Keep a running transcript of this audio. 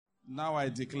Now I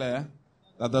declare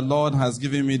that the Lord has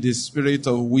given me the spirit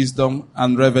of wisdom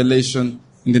and revelation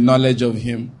in the knowledge of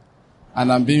Him, and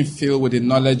I'm being filled with the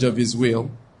knowledge of His will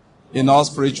in all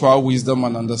spiritual wisdom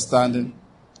and understanding.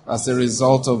 As a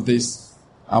result of this,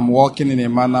 I'm walking in a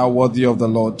manner worthy of the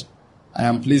Lord. I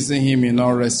am pleasing Him in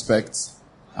all respects.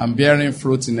 I'm bearing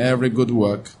fruit in every good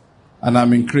work, and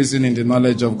I'm increasing in the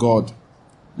knowledge of God.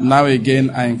 Now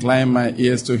again, I incline my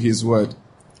ears to His word.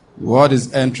 The word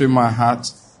is entering my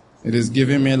heart. It is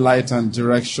giving me light and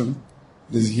direction.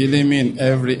 It is healing me in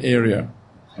every area.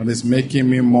 And it's making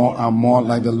me more and more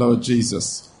like the Lord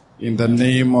Jesus. In the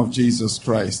name of Jesus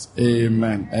Christ.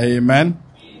 Amen. Amen.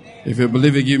 If you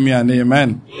believe it, give me an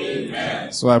amen.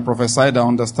 Amen. So I prophesy that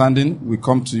understanding will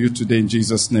come to you today in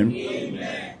Jesus' name.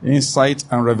 Amen. Insight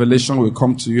and revelation will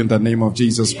come to you in the name of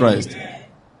Jesus Christ. Amen.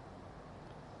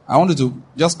 I wanted to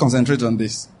just concentrate on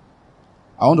this.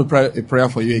 I want to pray a prayer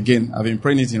for you again. I've been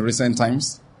praying it in recent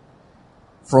times.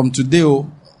 From today, or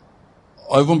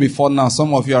even before now,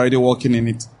 some of you are already working in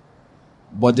it.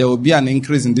 But there will be an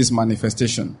increase in this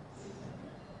manifestation.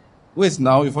 Wait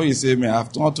now, before you say me, I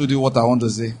have not told you what I want to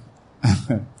say.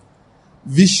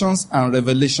 Visions and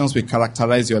revelations will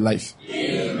characterize your life.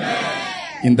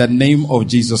 Amen. In the name of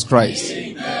Jesus Christ.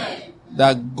 Amen.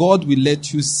 That God will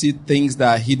let you see things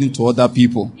that are hidden to other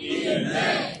people.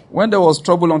 Amen. When there was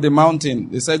trouble on the mountain,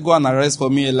 they said, go and arrest for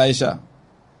me Elisha.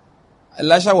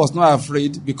 Elisha was not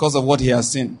afraid because of what he has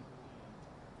seen.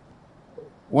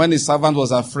 When his servant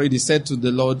was afraid, he said to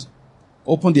the Lord,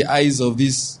 open the eyes of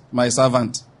this, my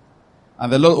servant.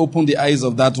 And the Lord opened the eyes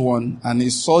of that one, and he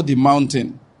saw the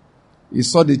mountain. He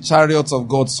saw the chariots of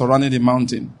God surrounding the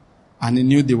mountain, and he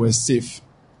knew they were safe.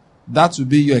 That will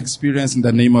be your experience in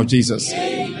the name of Jesus.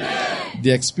 Amen.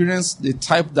 The experience, the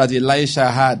type that Elisha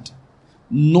had,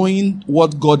 knowing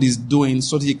what God is doing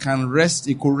so that he could rest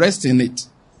in it.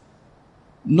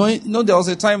 There was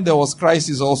a time there was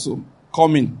crisis also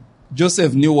coming.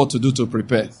 Joseph knew what to do to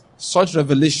prepare. Such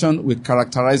revelation will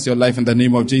characterize your life in the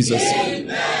name of Jesus.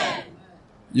 Amen.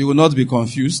 You will not be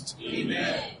confused.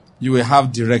 Amen. You will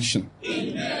have direction.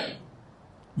 Amen.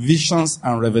 Visions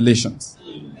and revelations.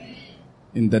 Amen.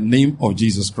 In the name of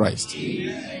Jesus Christ.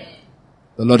 Amen.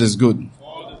 The Lord is good.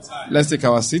 Let's take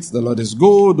our seats. The Lord is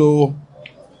good. Oh.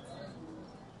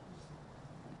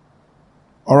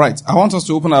 All right. I want us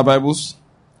to open our Bibles.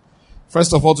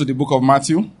 First of all, to the book of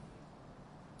Matthew.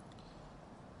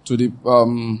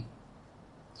 I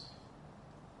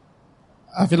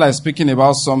feel like speaking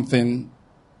about something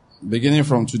beginning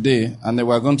from today, and then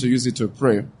we're going to use it to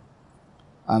pray.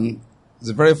 And it's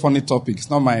a very funny topic. It's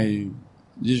not my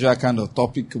usual kind of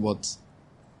topic, but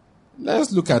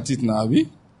let's look at it now.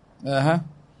 The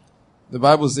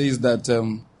Bible says that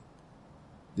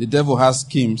the devil has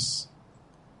schemes.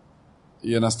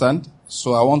 You understand?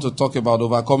 So I want to talk about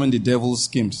overcoming the devil's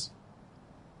schemes.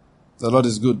 The Lord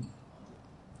is good.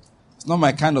 It's not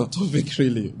my kind of topic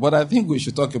really, but I think we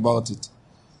should talk about it.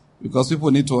 Because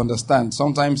people need to understand.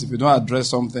 Sometimes if you don't address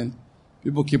something,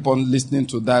 people keep on listening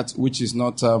to that which is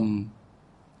not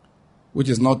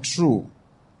true.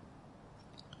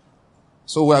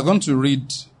 So we are going to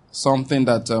read something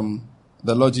that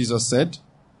the Lord Jesus said,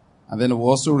 and then we'll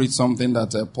also read something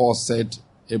that Paul said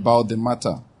about the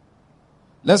matter.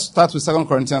 Let's start with 2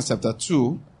 Corinthians chapter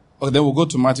 2, or then we'll go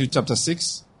to Matthew chapter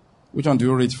 6. Which one do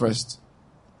you read first?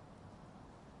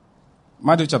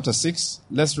 Matthew chapter 6.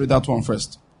 Let's read that one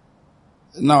first.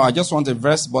 Now, I just want a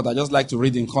verse, but I just like to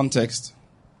read in context.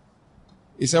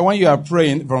 It said, when you are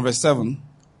praying, from verse 7,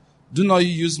 do not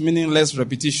use meaningless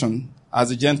repetition as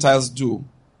the Gentiles do,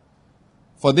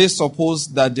 for they suppose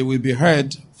that they will be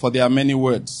heard for their many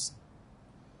words.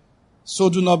 So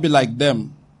do not be like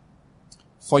them,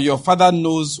 for your Father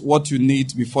knows what you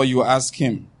need before you ask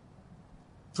Him.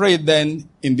 Pray then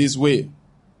in this way.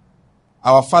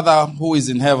 Our Father who is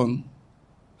in heaven,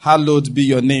 hallowed be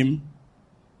your name.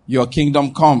 Your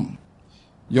kingdom come.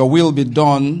 Your will be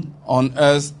done on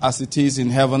earth as it is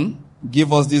in heaven.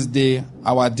 Give us this day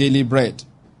our daily bread.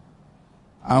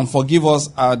 And forgive us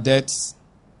our debts,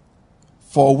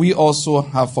 for we also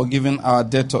have forgiven our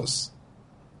debtors.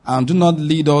 And do not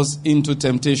lead us into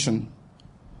temptation,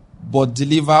 but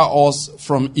deliver us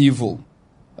from evil.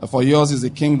 For yours is the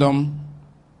kingdom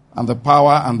and the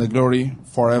power and the glory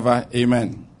forever.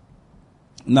 Amen.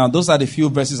 Now, those are the few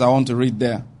verses I want to read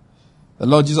there. The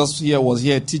Lord Jesus was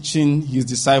here teaching His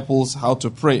disciples how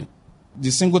to pray. The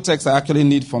single text I actually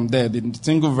need from there, the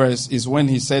single verse, is when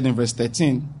He said in verse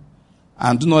 13,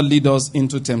 and do not lead us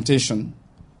into temptation,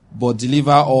 but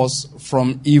deliver us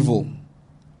from evil.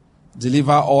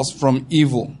 Deliver us from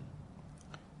evil.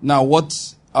 Now,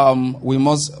 what we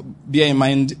must bear in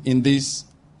mind in this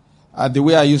The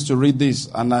way I used to read this,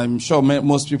 and I'm sure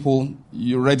most people,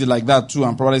 you read it like that too,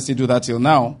 and probably still do that till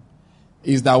now,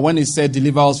 is that when it said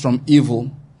deliver us from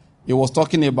evil, it was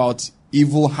talking about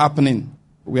evil happening.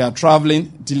 We are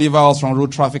traveling, deliver us from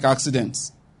road traffic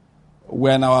accidents.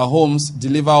 We're in our homes,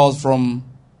 deliver us from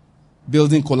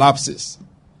building collapses.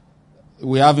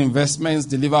 We have investments,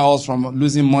 deliver us from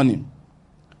losing money.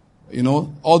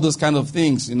 All those kind of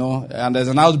things, and there's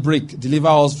an outbreak, deliver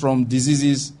us from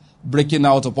diseases breaking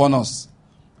out upon us.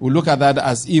 We look at that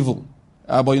as evil.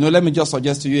 But let me just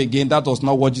suggest to you again, that was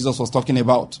not what Jesus was talking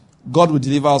about. God will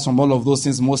deliver us from all of those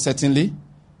things most certainly,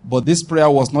 but this prayer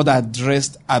was not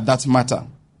addressed at that matter.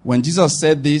 When Jesus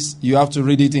said this, you have to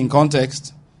read it in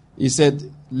context. He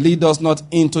said, lead us not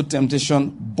into temptation,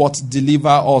 but deliver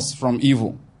us from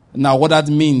evil. Now, what that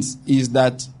means is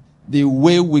that the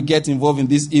way we get involved in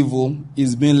this evil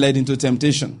is being led into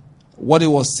temptation. What he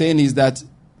was saying is that,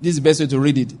 this is the best way to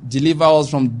read it, deliver us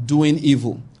from doing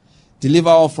evil. Deliver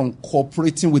us from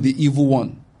cooperating with the evil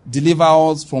one. Deliver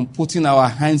us from putting our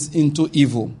hands into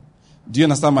evil. Do you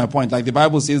understand my point? Like the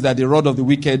Bible says that the rod of the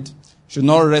wicked should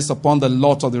not rest upon the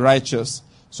lot of the righteous,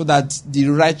 so that the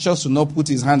righteous should not put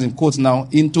his hands, in quotes now,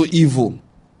 into evil,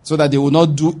 so that they will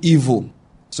not do evil.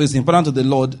 So it's important to the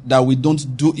Lord that we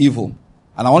don't do evil.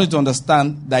 And I want you to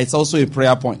understand that it's also a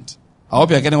prayer point. I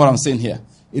hope you're getting what I'm saying here.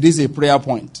 It is a prayer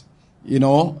point.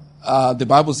 The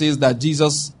Bible says that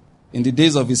Jesus, in the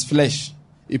days of his flesh,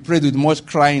 he prayed with much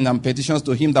crying and petitions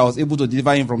to him that was able to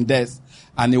deliver him from death.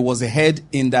 And it was ahead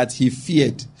in that he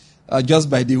feared. Just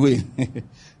by the way,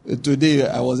 today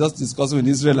I was just discussing with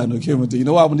Israel and Okemute. You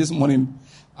know what happened this morning?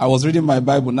 I was reading my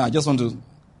Bible. Now I just want to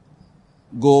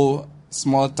go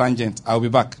small tangent. I'll be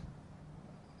back.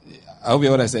 I hope you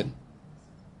hear what I said. You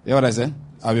hear what I said?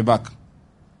 I'll be back.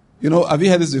 Have you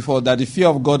heard this before? That the fear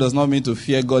of God does not mean to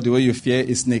fear God the way you fear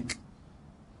a snake.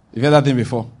 You've heard that thing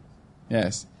before?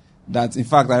 Yes. That, in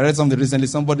fact, I read something recently.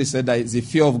 Somebody said that it's a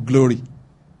fear of glory.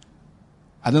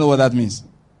 I don't know what that means.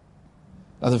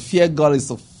 That to fear God is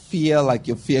to fear like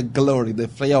you fear glory, the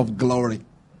fear of glory.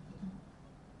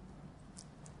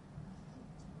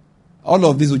 All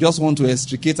of this, we just want to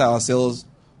extricate ourselves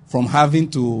from having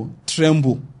to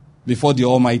tremble before the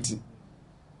Almighty.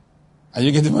 Are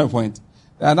you getting my point?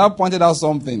 And I pointed out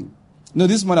something.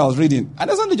 This morning I was reading, and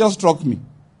something just struck me.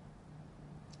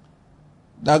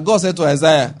 That God said to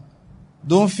Isaiah,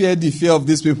 don't fear the fear of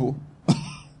these people.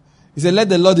 He said, let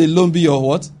the Lord alone be your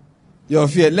what? Your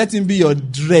fear. Let him be your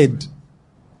dread.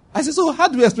 I said, so how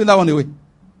do we explain that one away?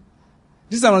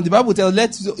 This time the Bible tells,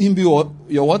 let him be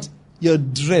your what? Your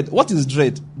dread. What is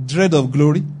dread? Dread of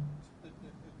glory.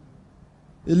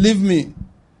 Leave me.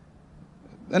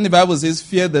 Then the Bible says,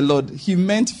 fear the Lord. He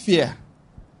meant fear.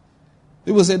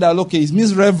 People say that, okay, it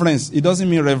means reverence. It doesn't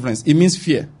mean reverence. It means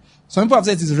fear. Some people have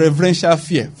said it's reverential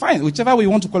fear. Fine, whichever way you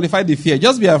want to qualify the fear,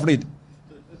 just be afraid.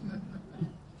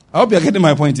 I hope you're getting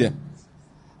my point here.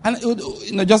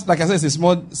 And, just like I said, it's a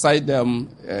small side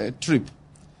trip.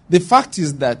 The fact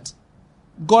is that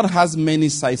God has many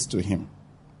sides to him.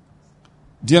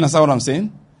 Do you understand what I'm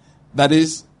saying? That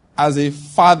is, as a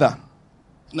father,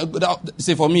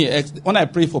 say for me, when I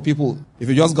pray for people, if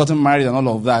you just gotten married and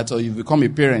all of that, or you become a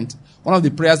parent, one of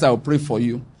the prayers I will pray for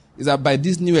you is that by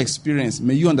this new experience,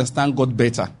 may you understand God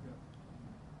better.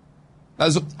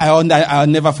 I'll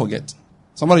never forget.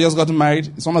 Somebody just got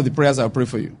married, it's one of the prayers I'll pray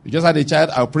for you. You just had a child,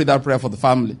 I'll pray that prayer for the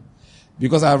family.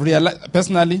 Because I've realized,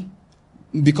 personally,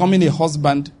 becoming a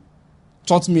husband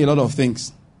taught me a lot of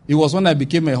things. It was when I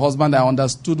became a husband I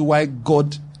understood why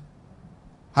God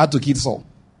had to kill Saul.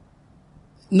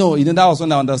 No, that was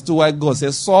when I understood why God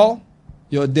said, Saul,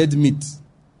 you're dead meat.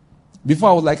 Before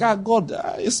I was like, God,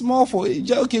 it's small for it.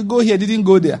 Okay, go here. Didn't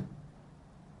go there.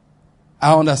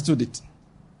 I understood it.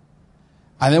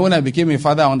 And then when I became a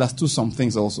father, I understood some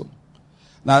things also.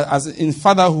 Now, as in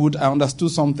fatherhood, I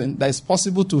understood something, that it's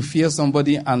possible to fear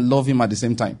somebody and love him at the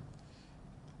same time.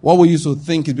 What we used to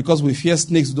think is because we fear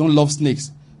snakes, we don't love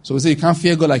snakes. So we say you can't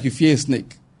fear God like you fear a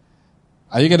snake.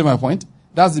 Are you getting my point?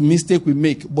 That's the mistake we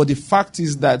make. But the fact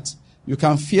is that you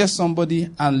can fear somebody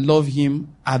and love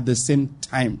him at the same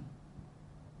time.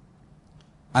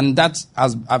 And that,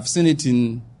 as I've seen it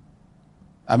in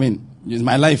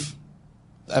my life.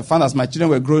 I found as my children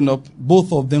were growing up,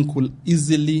 both of them could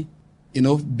easily,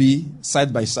 be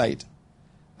side by side.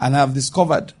 And I've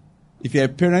discovered, if you're a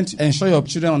parent, ensure your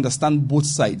children understand both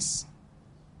sides.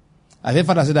 I've heard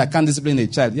fathers say that I can't discipline a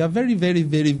child. You're very, very,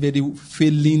 very, very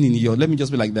failing in let me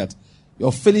just be like that.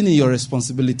 You're failing in your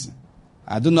responsibility.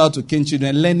 I don't know how to cane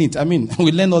children. Learn it.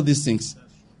 We learn all these things.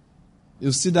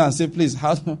 You sit down and say, please,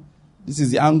 this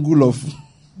is the angle of,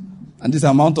 and this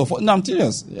amount of, no, I'm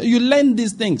serious. You learn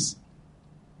these things.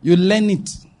 You learn it.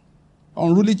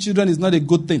 Unruly children is not a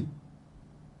good thing.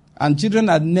 And children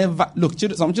are never, look,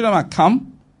 some children are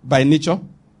calm by nature.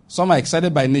 Some are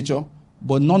excited by nature.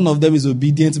 But none of them is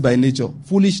obedient by nature.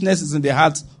 Foolishness is in the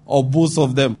hearts of both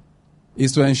of them.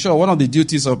 Is to ensure, one of the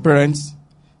duties of parents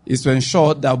is to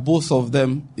ensure that both of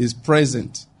them is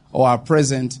present or are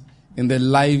present in the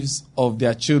lives of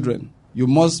their children. You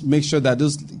must make sure that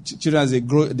those children, as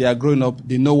they are growing up,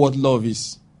 they know what love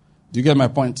is. Do you get my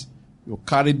point? You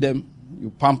carry them, you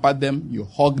pamper them, you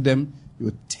hug them,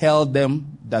 you tell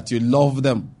them that you love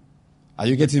them. Are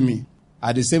you getting me?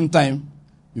 At the same time,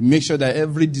 you make sure that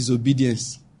every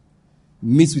disobedience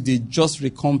meets with a just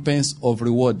recompense of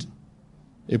reward.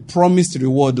 A promised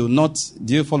reward, or not,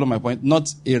 do you follow my point?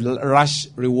 Not a rash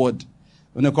reward.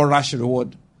 When you call rash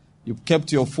reward, you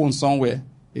kept your phone somewhere,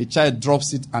 a child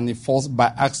drops it and it falls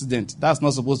by accident. That's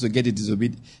not supposed to get a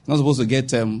disobedience. It's not supposed to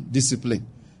get discipline.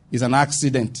 It's an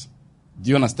accident. Do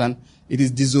you understand? It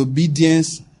is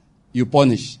disobedience you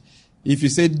punish. If you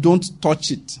say, don't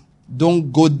touch it, don't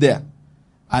go there,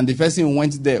 and the person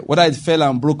went there, whether it fell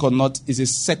and broke or not, is a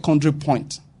secondary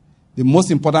point. The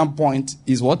most important point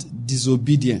is what?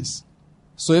 Disobedience.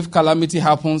 So if calamity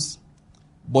happens,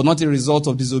 but not a result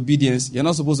of disobedience, you're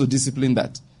not supposed to discipline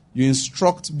that. You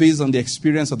instruct based on the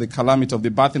experience of the calamity, of the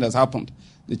bad thing that's happened.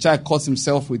 The child cuts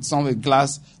himself with some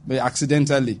glass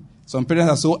accidentally. Some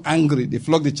parents are so angry, they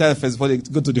flog the child first before they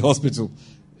go to the hospital.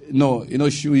 No,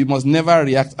 you must never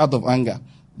react out of anger.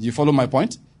 Do you follow my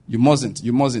point? You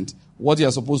mustn't. What you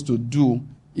are supposed to do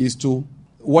is to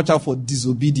watch out for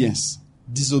disobedience.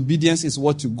 Disobedience is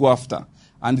what you go after.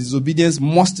 And disobedience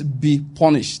must be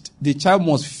punished. The child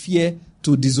must fear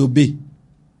to disobey.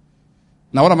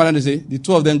 Now what am I going to say? The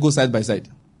two of them go side by side.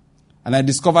 And I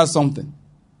discovered something.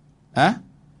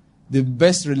 The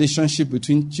best relationship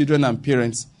between children and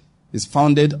parents is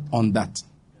founded on that.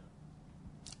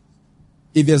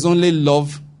 If there's only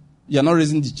love, you're not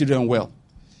raising the children well.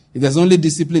 If there's only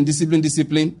discipline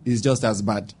is just as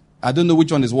bad. I don't know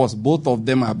which one is worse. Both of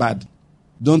them are bad.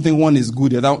 Don't think one is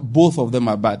good. Both of them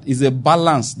are bad. It's a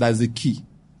balance that's the key.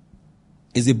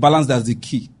 It's a balance that's the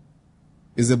key.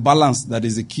 It's a balance that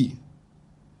is the key.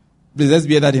 Please, let's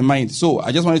bear that in mind. So,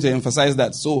 I just wanted to emphasize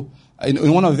that. So,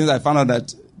 in one of the things I found out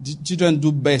that children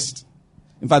do best.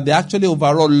 In fact, they actually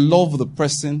overall love the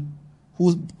person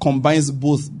who combines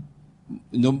both,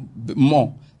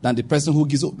 more than the person who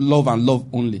gives love and love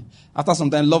only. After some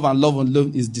time, love and love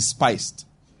alone is despised.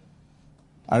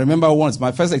 I remember once,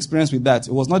 my first experience with that,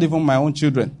 it was not even my own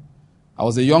children. I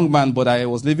was a young man, but I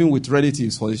was living with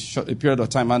relatives for a period of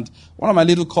time. And one of my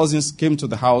little cousins came to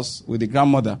the house with the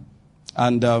grandmother.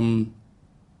 And,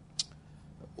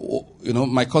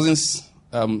 my cousin's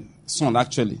son,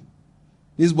 actually.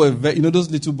 This boy, those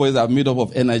little boys are made up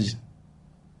of energy.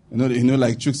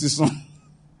 Like Chuck's son.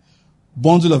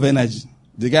 Bundle of energy.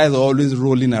 The guys are always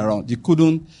rolling around. You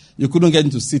couldn't get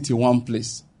him to sit in one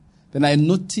place. Then I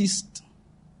noticed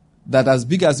that as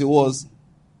big as he was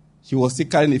still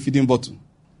carrying a feeding bottle.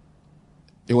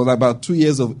 He was about 2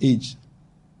 years of age.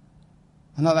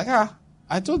 And I was like,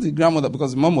 I told the grandmother,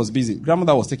 because the mom was busy.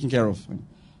 Grandmother was taking care of him.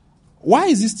 Why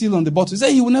is he still on the bottle? He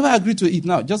said he will never agree to eat.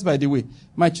 Now, just by the way,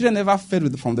 my children never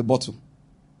fed from the bottle.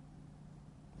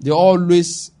 They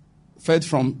always fed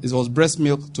from, it was breast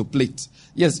milk to plate.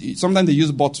 Yes, sometimes they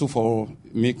use bottle for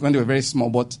milk when they were very small,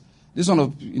 but this one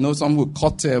of, some will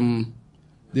cut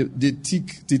the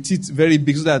teeth very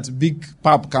big so that big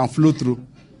pap can flow through.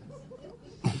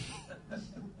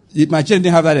 My children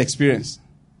didn't have that experience.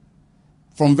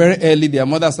 From very early, their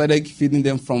mother started feeding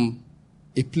them from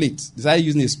a plate. They started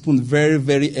using a spoon very,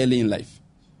 very early in life.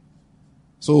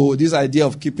 So this idea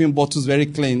of keeping bottles very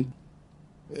clean,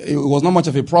 it was not much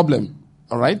of a problem.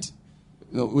 All right?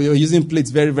 We were using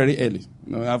plates very, very early.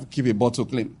 You have to keep a bottle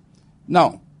clean.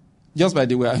 Now, just by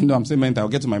the way, I know I'm saying mental. I'll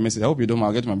get to my message. I hope you don't mind.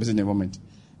 I'll get to my message in a moment.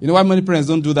 You know why many parents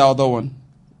don't do that other one?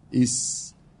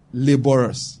 Is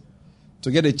laborers.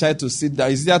 To get a child to sit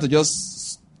down, it's easier to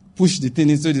just push the thing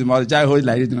into the mouth. The child holds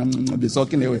like it, be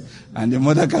sucking away. And the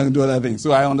mother can do other things.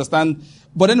 So I understand.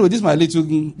 But anyway, this is my little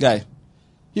guy.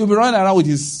 He'll be running around with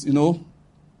his,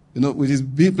 with his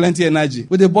big, plenty energy,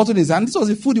 with a bottle in his hand. This was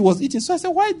the food he was eating. So I said,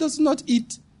 why does he not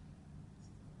eat?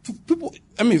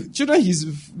 Children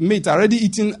his mate are already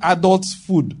eating adult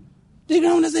food. The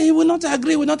grandmother said, he will not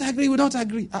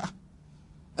agree.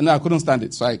 And I couldn't stand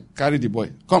it. So I carried the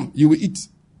boy. Come, you will eat.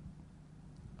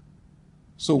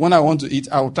 So when I want to eat,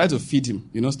 I will try to feed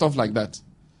him. Stuff like that.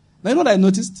 Now, you know what I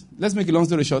noticed? Let's make a long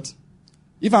story short.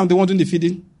 If I'm the one doing the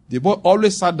feeding, the boy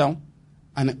always sat down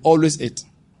and always ate.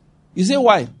 You say,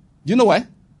 why? Do you know why?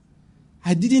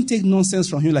 I didn't take nonsense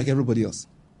from him like everybody else.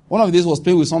 One of the days was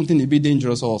playing with something a bit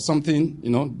dangerous or something,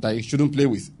 that you shouldn't play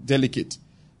with, delicate.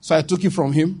 So I took it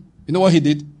from him. You know what he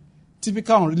did?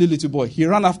 Typical really little boy. He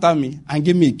ran after me and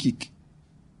gave me a kick.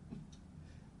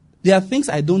 There are things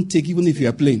I don't take even if you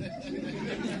are playing.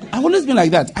 I've always been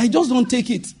like that. I just don't take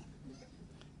it.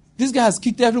 This guy has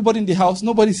kicked everybody in the house.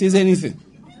 Nobody says anything.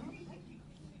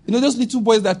 Those little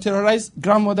boys that terrorize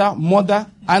grandmother, mother,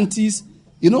 aunties,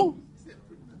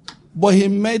 But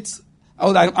I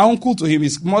was like uncle to him.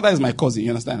 His mother is my cousin. You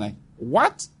understand? Like,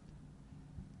 what?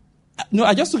 No,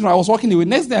 I just took him. I was walking away.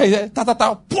 Next day, I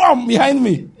heard, boom, behind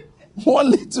me.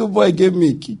 One little boy gave me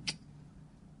a kick.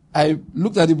 I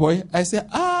looked at the boy. I said,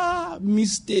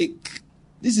 mistake.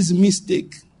 This is a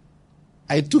mistake.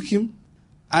 I took him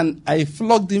and I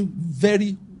flogged him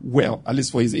very well, at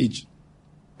least for his age.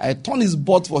 I turned his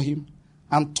butt for him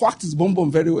and twacked his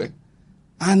bum very well.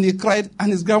 And he cried,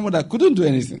 and his grandmother couldn't do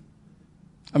anything.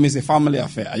 I mean, it's a family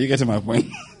affair. Are you getting my point?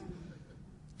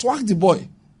 Twacked the boy.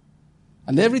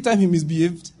 And every time he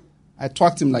misbehaved, I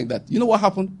twacked him like that. You know what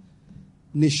happened?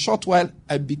 In a short while,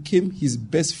 I became his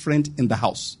best friend in the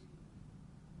house.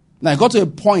 Now, I got to a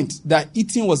point that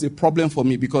eating was a problem for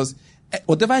me because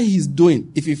whatever he's doing,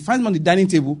 if he finds me on the dining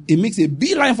table, he makes a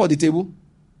beeline for the table.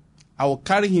 I will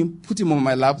carry him, put him on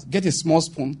my lap, get a small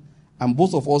spoon, and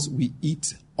both of us will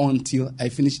eat until I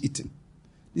finish eating.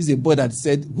 This is a boy that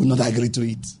said, will not agree to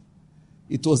eat.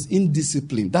 It was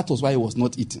indiscipline. That was why he was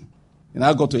not eating. And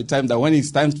I got to a time that when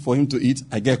it's time for him to eat,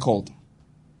 I get called.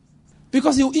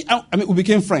 Because he will eat, we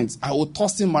became friends. I will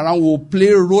toss him around, we'll play,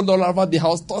 roll all over the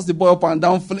house, toss the boy up and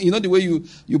down. You know the way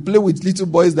you play with little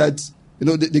boys that,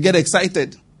 they get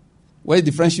excited. Where did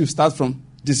the friendship start from?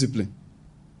 Discipline.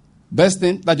 Best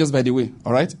thing, that just by the way,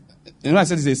 all right? I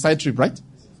said it's a side trip, right?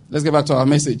 Let's get back to our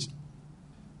message.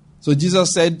 So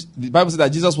Jesus said, the Bible said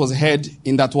that Jesus was heard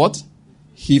in that what?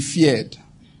 He feared.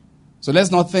 So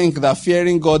let's not think that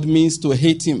fearing God means to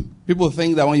hate him. People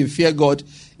think that when you fear God,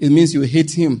 it means you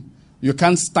hate him. You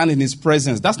can't stand in his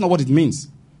presence. That's not what it means.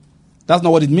 That's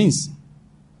not what it means.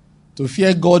 To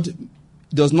fear God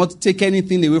does not take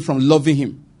anything away from loving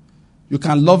him. You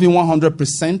can love him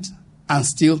 100% and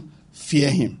still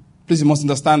fear him. Please, you must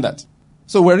understand that.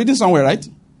 So we're reading somewhere, right?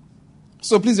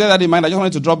 So please bear that in mind. I just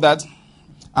wanted to drop that.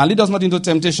 And lead us not into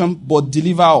temptation, but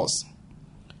deliver us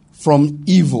from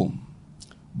evil.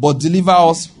 But deliver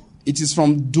us, it is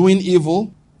from doing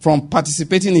evil, from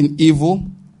participating in evil.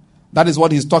 That is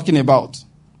what he's talking about.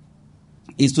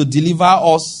 Is to deliver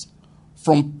us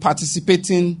from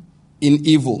participating in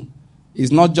evil.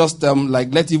 It's not just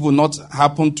like let evil not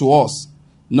happen to us.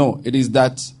 No, it is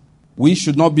that we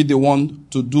should not be the one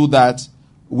to do that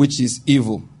which is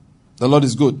evil. The Lord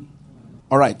is good.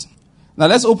 All right. Now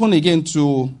let's open again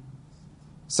to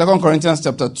 2 Corinthians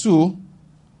chapter 2.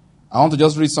 I want to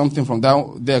just read something from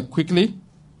down there quickly.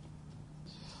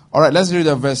 All right, let's read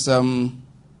verse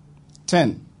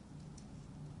 10.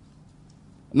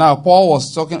 Now, Paul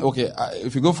was talking,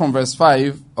 if you go from verse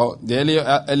 5, or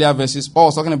the earlier verses, Paul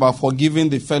was talking about forgiving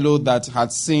the fellow that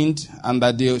had sinned and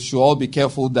that they should all be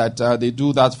careful that they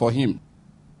do that for him.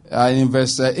 In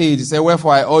verse 8, he said,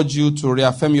 wherefore I urge you to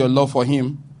reaffirm your love for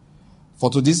him. For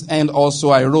to this end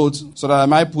also I wrote, so that I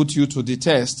might put you to the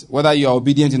test, whether you are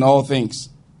obedient in all things.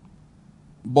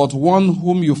 But one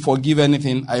whom you forgive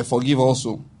anything, I forgive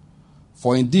also.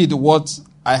 For indeed what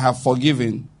I have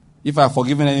forgiven, if I have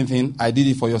forgiven anything, I did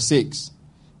it for your sakes,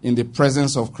 in the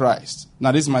presence of Christ.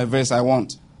 Now this is my verse I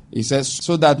want. It says,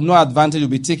 so that no advantage will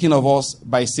be taken of us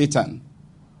by Satan,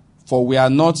 for we are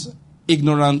not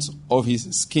ignorant of his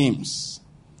schemes.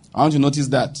 I want you to notice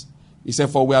that. He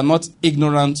said, for we are not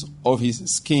ignorant of his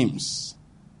schemes.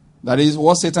 That is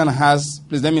what Satan has.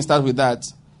 Please let me start with that.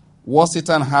 What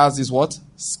Satan has is what?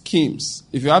 Schemes.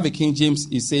 If you have a King James,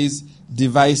 it says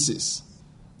devices.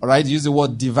 All right, use the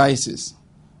word devices.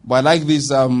 But I like this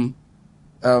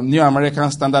New American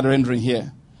Standard rendering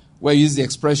here, where you use the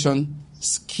expression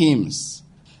schemes.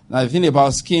 Now, the thing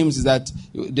about schemes is that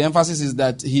the emphasis is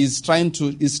that he's trying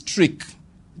to trick.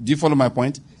 Do you follow my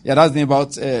point? Yeah, that's the thing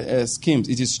about schemes.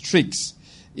 It is tricks.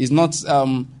 He's not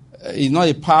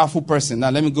a powerful person. Now,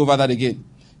 let me go over that again.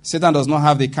 Satan does not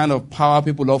have the kind of power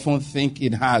people often think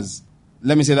it has.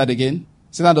 Let me say that again.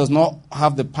 Satan does not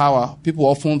have the power people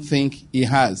often think he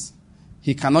has.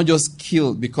 He cannot just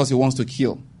kill because he wants to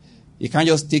kill. He can't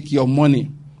just take your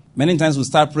money. Many times we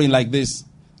start praying like this.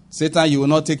 Satan, you will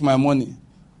not take my money.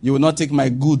 You will not take my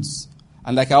goods.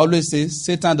 And like I always say,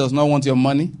 Satan does not want your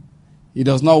money. He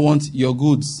does not want your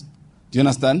goods. Do you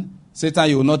understand? Satan,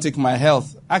 you will not take my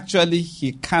health. Actually,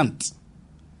 he can't.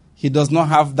 He does not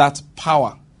have that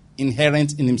power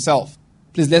inherent in himself.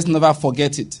 Please, let's never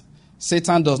forget it.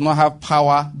 Satan does not have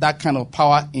power, that kind of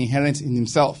power inherent in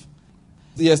himself.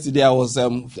 Yesterday, I was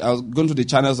going to the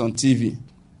channels on TV.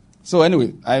 So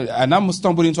anyway, I now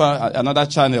stumbled into another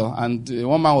channel, and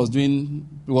one man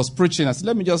was preaching. I said,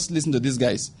 let me just listen to these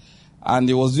guys. And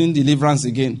he was doing deliverance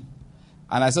again.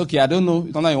 And I said, okay, I don't know.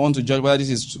 I don't know if you want to judge whether this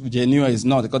is genuine or it's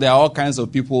not, because there are all kinds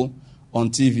of people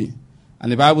on TV.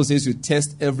 And the Bible says you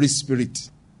test every spirit.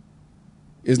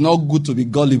 It's not good to be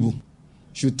gullible. You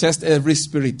should test every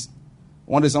spirit.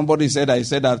 One day somebody said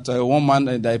that one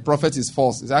man, that a prophet is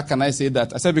false. He said, how can I say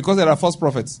that? I said, because there are false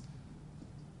prophets.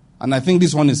 And I think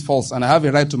this one is false. And I have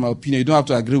a right to my opinion. You don't have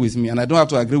to agree with me. And I don't have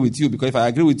to agree with you. Because if I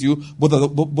agree with you, both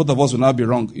of us will not be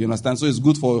wrong. You understand? So it's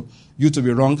good for you to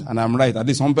be wrong and I'm right. At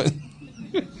least one person.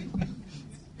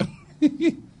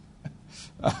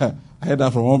 I heard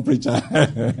that from one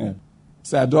preacher.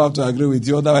 Say, I don't have to agree with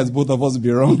you. Otherwise, both of us will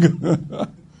be wrong.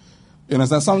 You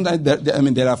understand? Sometimes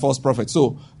there are false prophets.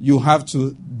 So you have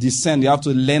to discern. You have to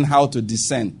learn how to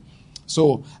discern.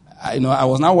 So, I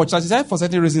was now watching. I decided for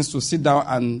certain reasons to sit down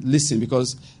and listen,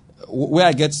 because where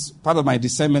I get part of my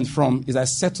discernment from is I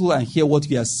settle and hear what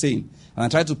you are saying. And I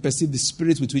try to perceive the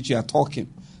spirit with which you are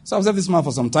talking. So I observed this man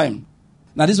for some time.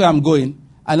 Now this is where I'm going.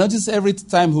 I notice every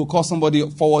time he'll call somebody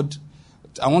forward,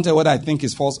 I won't tell whether I think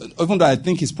is false, even though I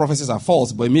think his prophecies are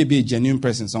false, but it may be a genuine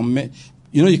person.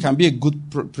 You can be a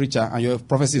good preacher and your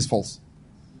prophecy is false.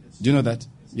 Yes. Do you know that?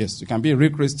 Yes. You can be a real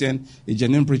Christian, a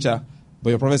genuine preacher, but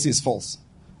your prophecy is false.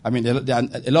 I mean, there are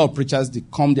a lot of preachers, they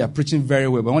are preaching very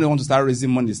well, but when they want to start raising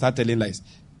money, they start telling lies.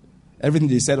 Everything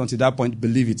they said until that point,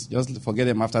 believe it. Just forget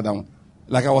them after that one.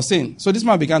 Like I was saying. So this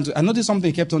man I noticed something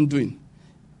he kept on doing.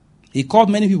 He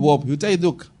called many people up. He'll tell you,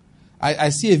 look, I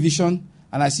see a vision,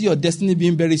 and I see your destiny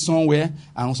being buried somewhere,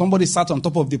 and somebody sat on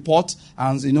top of the pot,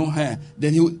 and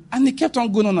then he kept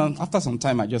on going on, and after some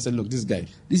time I just said, look, this guy,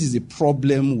 this is a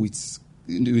problem with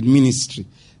ministry.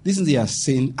 These things they are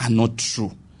saying are not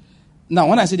true. Now,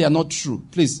 when I say they are not true,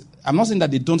 please, I'm not saying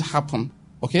that they don't happen,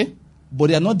 okay? But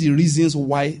they are not the reasons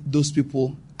why those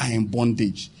people are in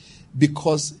bondage.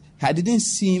 Because I didn't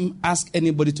see him ask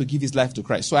anybody to give his life to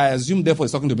Christ. So I assume, therefore,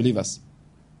 he's talking to believers.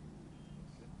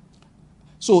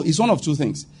 So it's one of two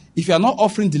things. If you are not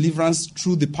offering deliverance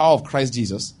through the power of Christ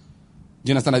Jesus,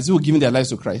 do you understand? As people giving their lives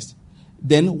to Christ,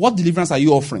 then what deliverance are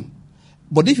you offering?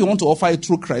 But if you want to offer it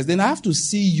through Christ, then I have to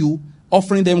see you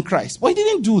offering them Christ. But he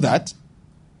didn't do that.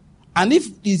 And if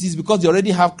it is because they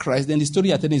already have Christ, then the story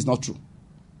you're telling is not true.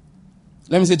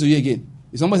 Let me say to you again.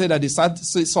 If somebody said that they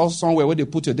saw somewhere where they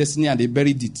put your destiny and they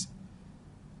buried it,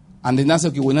 and then say,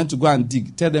 okay, we need to go and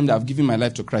dig, tell them that I've given my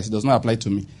life to Christ, it does not apply to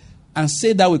me, and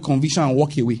say that with conviction and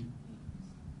walk away.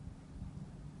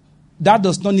 That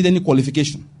does not need any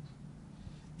qualification.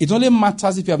 It only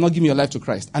matters if you have not given your life to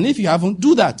Christ. And if you haven't,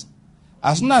 do that.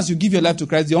 As soon as you give your life to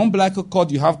Christ, the umbilical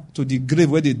cord you have to the grave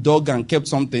where they dug and kept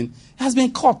something has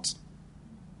been cut.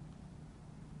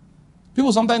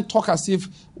 People sometimes talk as if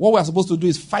what we're supposed to do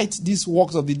is fight these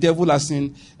works of the devil, as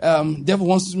in, devil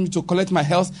wants me to collect my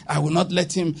health. I will not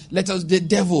let him. Let us, the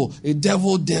devil, a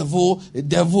devil.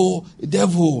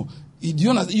 You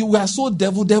understand? You were so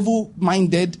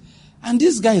devil-minded. And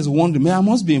this guy is wondering, man, I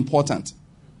must be important.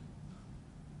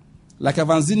 Like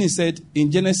Avanzini said in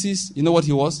Genesis, you know what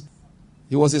he was?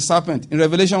 He was a serpent. In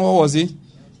Revelation, what was he?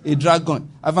 A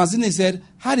dragon. Avanzini said,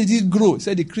 how did he grow? He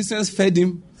said the Christians fed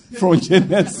him from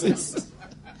Genesis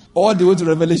all the way to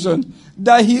Revelation.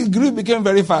 That he grew, became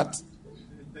very fat.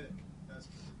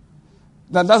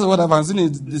 That's what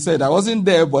Avanzini said. I wasn't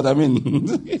there, but I mean...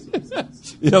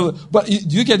 but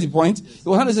do you get the point? It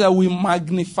was trying to say that we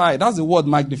magnify. That's the word,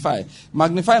 magnify.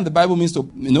 Magnify in the Bible means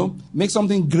to, make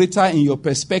something greater in your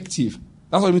perspective.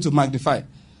 That's what it means to magnify.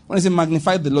 When I say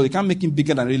magnify the Lord, you can't make him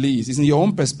bigger than really is. It's in your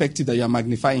own perspective that you are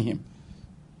magnifying him.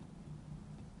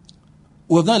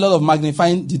 We've done a lot of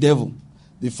magnifying the devil.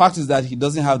 The fact is that he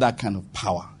doesn't have that kind of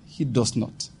power. He does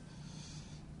not.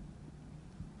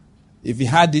 If he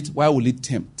had it, why would he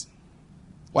tempt?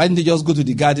 Why didn't he just go to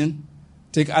the garden,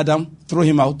 take Adam, throw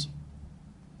him out?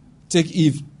 Take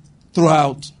Eve, throw her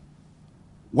out?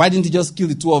 Why didn't he just kill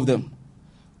the two of them?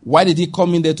 Why did he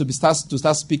come in there to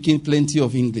start speaking plenty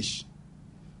of English?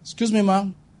 Excuse me,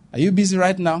 ma'am. Are you busy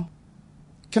right now?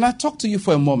 Can I talk to you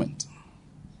for a moment?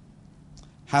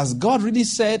 Has God really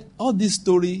said all this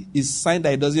story is a sign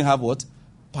that he doesn't have what?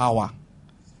 Power.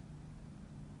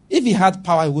 If he had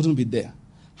power, he wouldn't be there.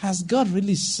 Has God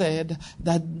really said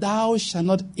that thou shalt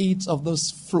not eat of those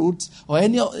fruits or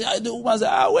any of the woman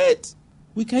said, wait,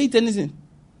 we can eat anything.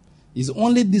 It's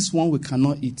only this one we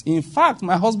cannot eat. In fact,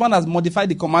 my husband has modified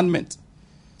the commandment.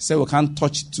 He said we can't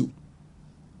touch it too.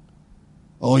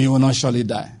 Oh, you will not surely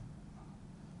die.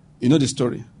 You know the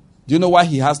story. Do you know why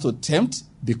he has to tempt?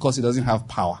 Because he doesn't have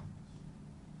power.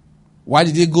 Why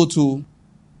did he go to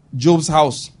Job's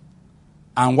house?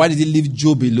 And why did he leave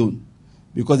Job alone?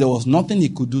 Because there was nothing he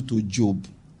could do to Job.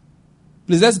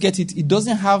 Please, let's get it. He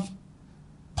doesn't have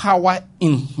power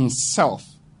in himself.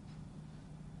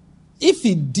 If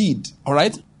he did, all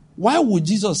right, why would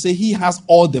Jesus say he has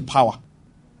all the power?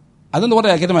 I don't know whether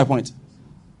you're getting my point.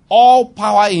 All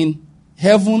power in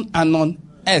heaven and on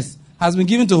earth has been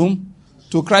given to whom?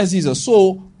 To Christ Jesus.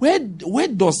 So, where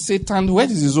does Satan, where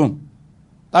is his own?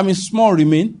 That means small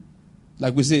remain,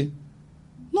 like we say.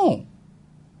 No.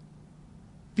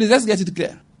 Please, let's get it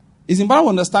clear. It's important to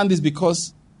understand this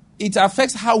because it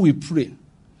affects how we pray.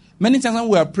 Many times when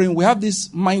we are praying, we have this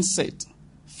mindset.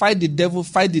 Fight the devil,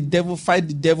 fight the devil, fight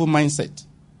the devil mindset.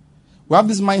 We have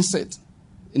this mindset.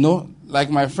 You know, like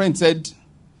my friend said,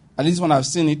 at least when I've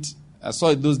seen it, I saw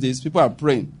it those days, people are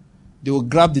praying. They will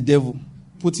grab the devil,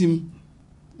 put him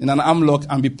in an arm lock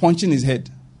and be punching his head.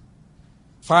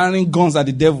 Firing guns at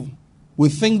the devil. We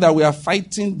think that we are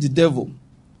fighting the devil.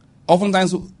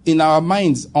 Oftentimes, in our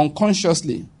minds,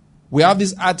 unconsciously, we have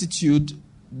this attitude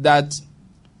that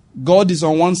God is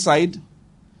on one side,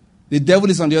 the devil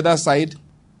is on the other side,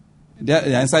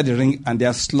 they're inside the ring, and they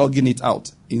are slugging it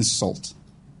out. Insult.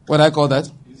 What do I call that?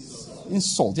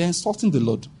 Insult. They're insulting the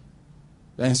Lord.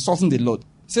 They're insulting the Lord.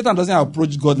 Satan doesn't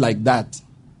approach God like that.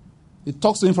 He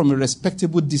talks to him from a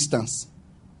respectable distance.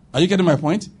 Are you getting my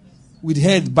point? With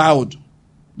head bowed.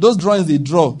 Those drawings they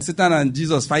draw, Satan and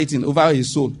Jesus fighting over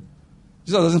his soul.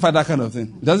 Jesus doesn't fight that kind of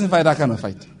thing. He doesn't fight that kind of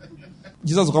fight.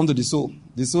 Jesus will come to the soul.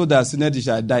 The soul that sinned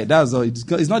shall die. That's all.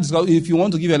 It's not discussed. If you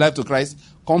want to give your life to Christ,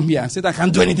 come here. And Satan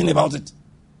can't do anything about it.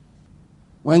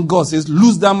 When God says,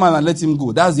 lose that man and let him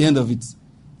go, that's the end of it.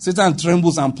 Satan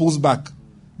trembles and pulls back.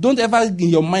 Don't ever in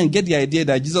your mind get the idea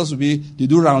that Jesus will be, they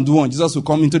do round one. Jesus will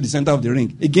come into the center of the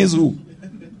ring. Against who?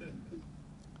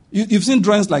 You've seen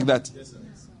drawings like that. Yes, sir.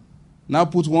 Now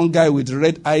put one guy with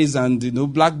red eyes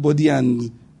and black body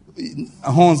and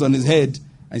horns on his head,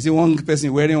 and see one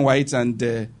person wearing white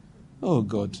and oh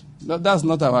God, that's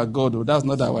not our God. Or that's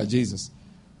not our Jesus.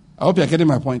 I hope you're getting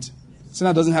my point.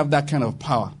 Satan doesn't have that kind of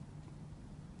power.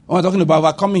 When we're talking about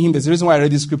overcoming him, there's a reason why I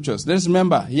read these scriptures. Let's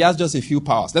remember, he has just a few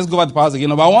powers. Let's go over the powers again.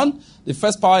 Number one, the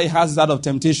first power he has is that of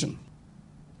temptation.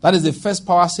 That is the first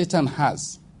power Satan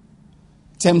has.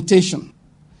 Temptation.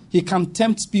 He can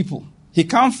tempt people. He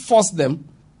can't force them.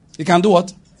 He can do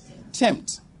what?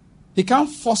 Tempt. He can't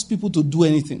force people to do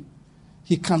anything.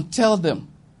 He can tell them,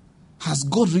 has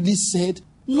God really said,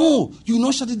 no, you will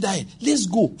not surely die. Let's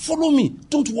go. Follow me.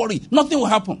 Don't worry. Nothing will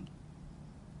happen.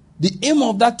 The aim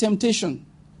of that temptation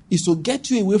is to get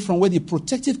you away from where the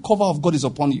protective cover of God is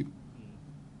upon you.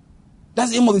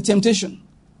 That's the aim of the temptation.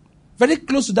 Very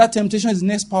close to that temptation is the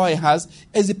next power he has,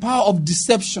 is the power of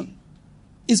deception.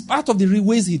 It's part of the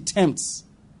ways he tempts.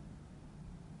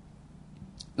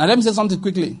 Now let me say something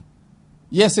quickly.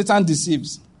 Yes, Satan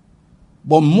deceives.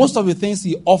 But most of the things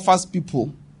he offers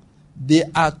people, they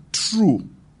are true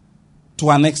to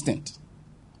an extent.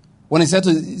 When he said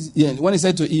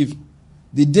to Eve,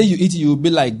 the day you eat it, you will be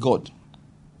like God.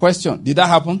 Question, did that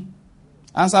happen?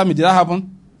 Answer me, did that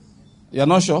happen? You're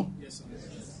not sure? Yes, sir.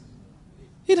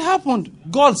 It happened.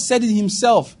 God said it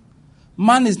himself.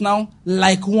 Man is now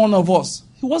like one of us.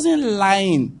 He wasn't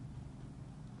lying.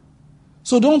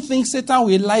 So don't think Satan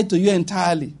will lie to you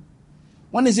entirely.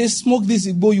 When he says, smoke this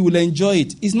igbo, you will enjoy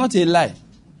it. It's not a lie.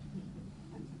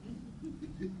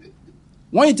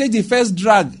 When you take the first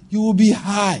drag, you will be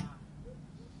high.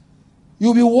 You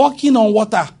will be walking on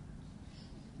water.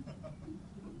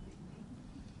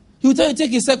 He will tell you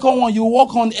take a second one, you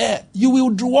walk on air. You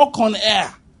will walk on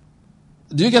air.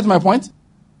 Do you get my point?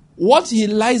 What he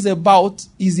lies about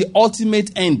is the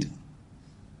ultimate end.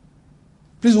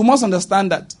 Please, we must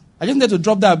understand that. I just need to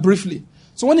drop that briefly.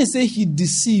 So when he says he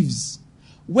deceives,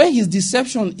 where his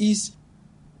deception is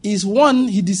one,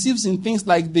 he deceives in things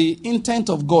like the intent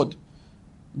of God.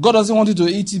 God doesn't want you to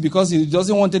eat it because he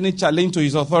doesn't want any challenge to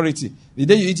his authority. The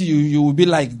day you eat it, you will be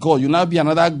like God. You'll now be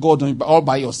another God all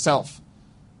by yourself.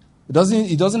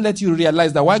 It doesn't let you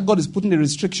realize that why God is putting a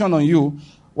restriction on you,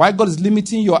 why God is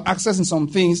limiting your access in some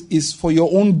things is for your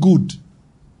own good.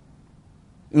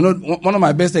 You know, one of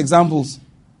my best examples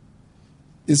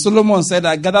is Solomon said,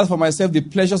 I gathered for myself the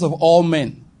pleasures of all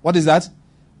men. What is that?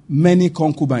 Many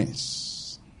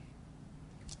concubines.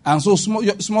 And so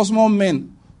small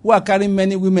men who are carrying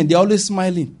many women, they're always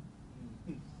smiling.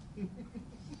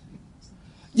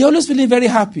 They're always feeling very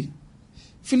happy.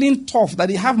 Feeling tough that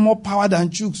they have more power than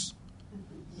Chooks.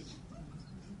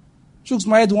 Chooks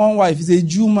married one wife. He's a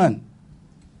Jew man.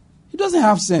 He doesn't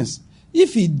have sense.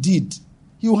 If he did,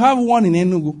 You have one in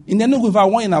Enugu. In Enugu, if I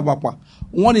one in Abapa,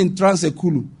 one in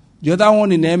Transekulu, the other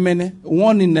one in Emene,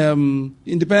 one in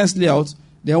Independence Layout,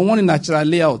 then one in Natural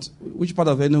Layout. Which part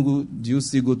of Enugu do you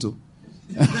still go to?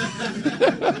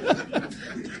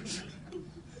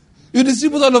 You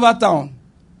distribute all over town.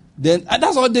 Then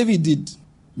that's what David did.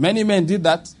 Many men did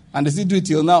that, and they still do it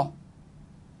till now.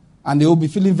 And they will be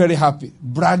feeling very happy,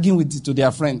 bragging with it to their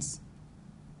friends.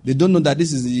 They don't know that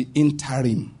this is the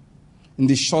interim. In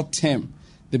the short term,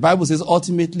 the Bible says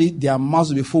ultimately their mouths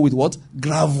will be full with what?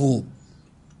 Gravel.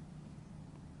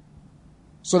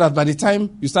 So that by the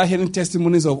time you start hearing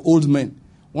testimonies of old men,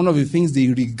 one of the things they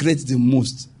regret the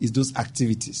most is those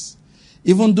activities.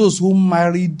 Even those who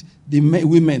married the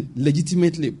women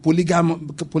legitimately,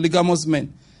 polygamous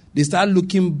men, they start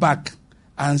looking back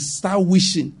and start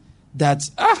wishing that,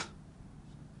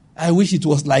 I wish it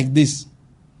was like this.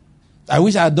 I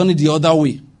wish I had done it the other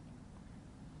way.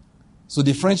 So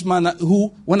the Frenchman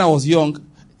who, when I was young,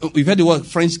 we've heard the word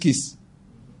French kiss.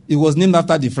 It was named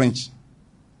after the French.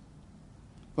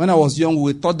 When I was young,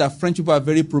 we thought that French people are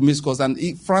very promiscuous.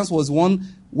 And France was one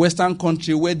Western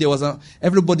country where there was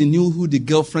everybody knew who the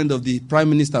girlfriend of the prime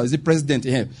minister, is the president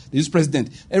here, the president.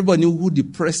 Everybody knew who the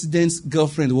president's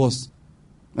girlfriend was.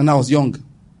 When I was young.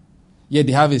 Yet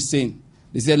they have a saying.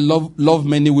 They say, love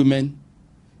many women,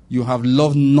 you have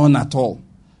loved none at all.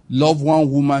 Love one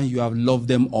woman, you have loved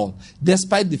them all.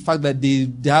 Despite the fact that they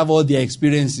have all their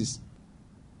experiences.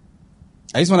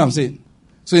 That's what I'm saying.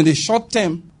 So in the short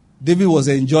term, David was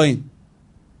enjoying.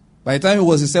 By the time he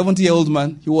was a 70-year-old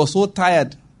man, he was so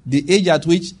tired. The age at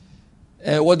which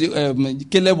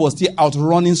Caleb was still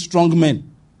outrunning strong men.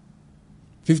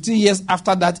 15 years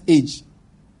after that age,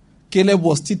 Caleb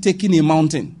was still taking a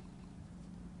mountain.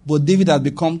 But David had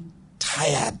become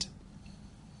tired.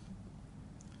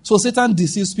 So Satan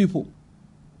deceives people.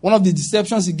 One of the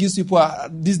deceptions he gives people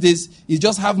these days is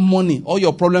just have money. All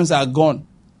your problems are gone.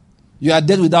 You are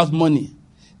dead without money.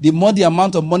 The more the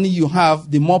amount of money you have,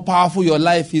 the more powerful your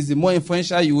life is, the more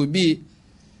influential you will be,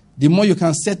 the more you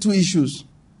can settle issues.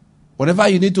 Whatever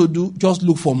you need to do, just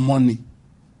look for money.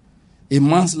 A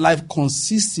man's life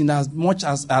consists in as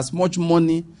much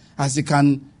money as he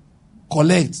can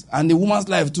collect. And a woman's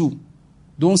life too.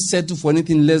 Don't settle for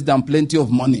anything less than plenty of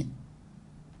money.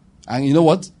 And you know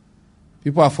what?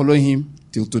 People are following him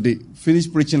till today.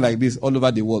 Finish preaching like this all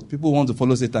over the world. People want to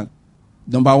follow Satan.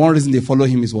 Number one reason they follow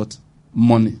him is what?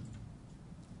 Money.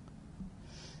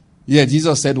 Yeah,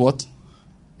 Jesus said what?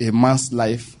 A man's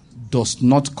life does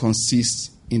not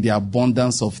consist in the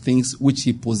abundance of things which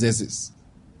he possesses.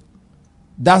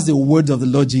 That's the word of the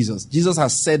Lord Jesus. Jesus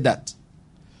has said that.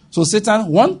 So Satan,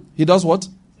 one, he does what?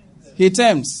 He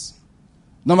tempts.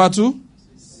 Number two,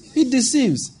 he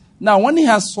deceives. Now, when he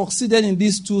has succeeded in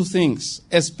these two things,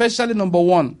 especially number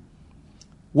one,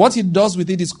 what he does with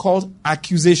it is called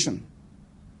accusation.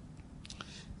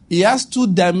 He has two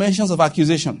dimensions of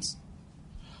accusations.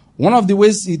 One of the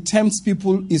ways he tempts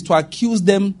people is to accuse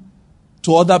them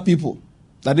to other people.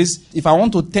 That is, if I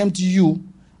want to tempt you,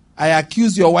 I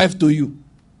accuse your wife to you.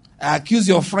 I accuse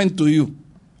your friend to you.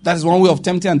 That is one way of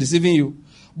tempting and deceiving you.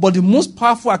 But the most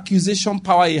powerful accusation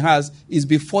power he has is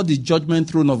before the judgment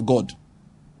throne of God.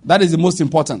 That is the most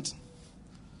important.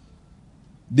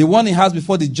 The one he has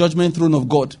before the judgment throne of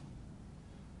God.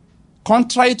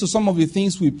 Contrary to some of the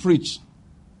things we preach.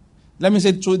 Let me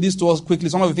say this to us quickly.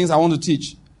 Some of the things I want to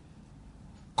teach.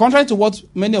 Contrary to what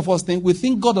many of us think, we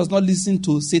think God does not listen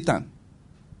to Satan.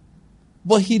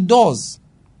 But he does.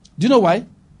 Do you know why?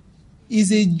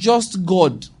 He's a just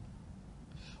God.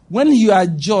 When you are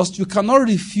just, you cannot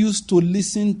refuse to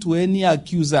listen to any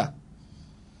accuser.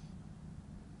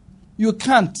 You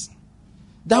can't.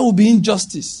 That would be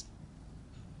injustice.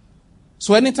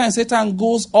 So anytime Satan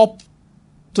goes up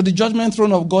to the judgment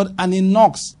throne of God and he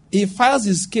knocks, he files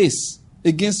his case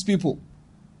against people.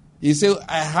 He says,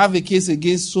 I have a case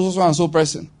against so and so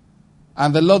person.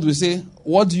 And the Lord will say,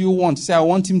 what do you want? He say, I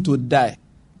want him to die.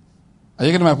 Are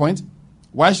you getting my point?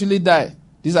 Why should he die?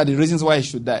 These are the reasons why he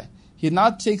should die. He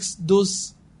now takes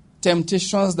those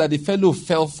temptations that the fellow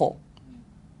fell for.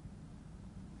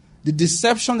 The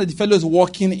deception that the fellow is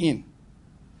walking in.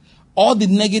 All the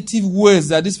negative words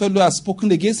that this fellow has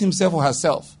spoken against himself or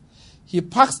herself. He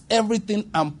packs everything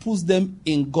and puts them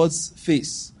in God's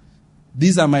face.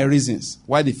 These are my reasons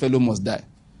why the fellow must die.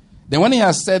 Then when he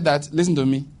has said that, listen to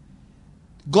me.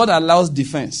 God allows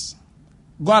defense.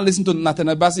 Go and listen to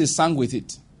Nathaniel Bassey's song with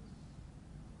it.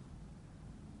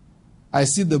 I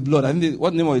see the blood. I think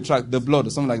what name of the track? The blood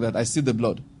or something like that. I see the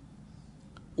blood.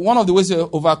 One of the ways to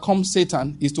overcome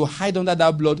Satan is to hide under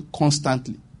that blood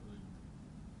constantly.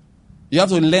 You have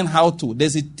to learn how to.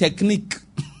 There's a technique.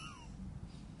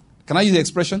 Can I use the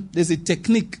expression? There's a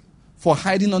technique for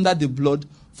hiding under the blood,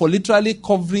 for literally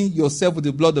covering yourself with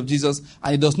the blood of Jesus,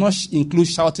 and it does not include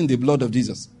shouting the blood of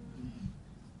Jesus.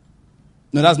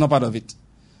 No, that's not part of it.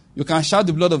 You can shout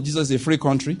the blood of Jesus in a free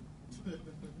country.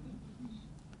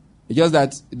 It's just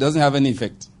that it doesn't have any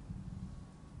effect.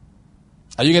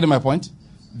 Are you getting my point?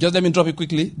 Just let me drop it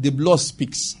quickly. The blood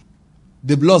speaks.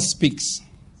 The blood speaks.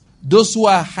 Those who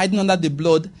are hiding under the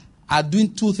blood are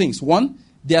doing two things. One,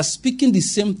 they are speaking the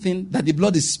same thing that the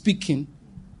blood is speaking.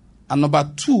 And number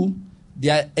two, they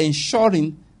are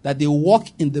ensuring that they walk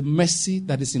in the mercy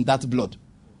that is in that blood.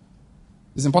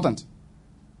 It's important.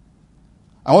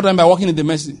 And what do I mean by walking in the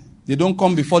mercy? They don't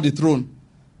come before the throne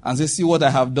and say, see what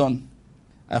I have done.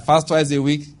 I fast twice a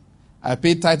week. I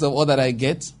pay tithes of all that I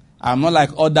get. I'm not like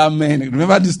other men.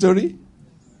 Remember the story?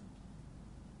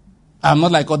 I'm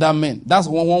not like other men. That's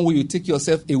one way you take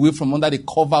yourself away from under the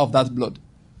cover of that blood.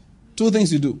 Two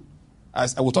things you do. I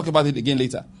will talk about it again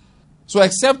later. So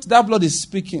except that blood is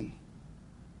speaking,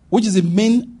 which is the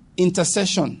main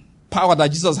intercession power that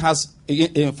Jesus has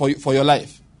for your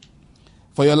life.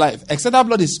 For your life. Except that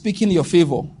blood is speaking in your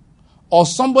favor, or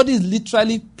somebody is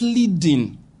literally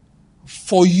pleading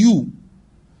for you,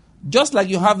 just like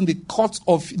you have in the court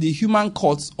of the human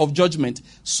courts of judgment,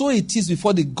 so it is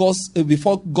before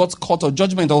God's court of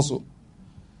judgment also.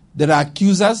 There are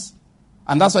accusers,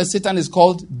 and that's why Satan is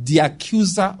called the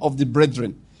accuser of the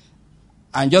brethren.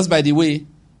 And just by the way,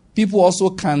 people also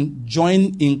can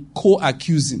join in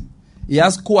co-accusing. He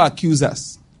has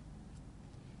co-accusers.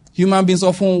 Human beings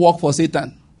often work for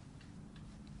Satan,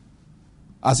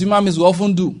 as human beings we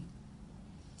often do.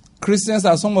 Christians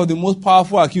are some of the most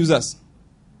powerful accusers.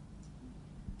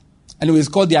 Anyway, it's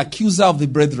called the accuser of the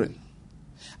brethren.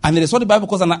 And it is what the Bible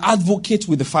calls an advocate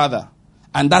with the Father.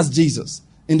 And that's Jesus.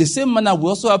 In the same manner, we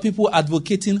also have people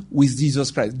advocating with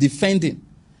Jesus Christ, defending,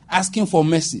 asking for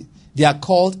mercy. They are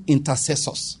called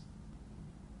intercessors.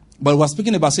 But we're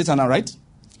speaking about Satan now, right?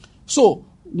 So,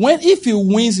 if he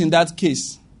wins in that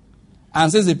case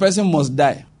and says the person must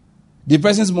die, the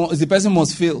person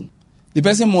must fail, the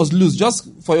person must lose, just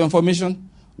for your information,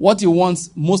 what he wants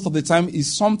most of the time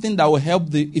is something that will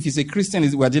help if he's a Christian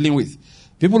we're dealing with.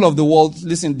 People of the world,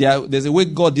 listen, there's a way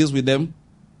God deals with them.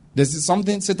 There's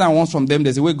something Satan wants from them.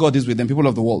 There's a way God deals with them, people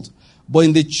of the world. But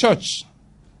in the church,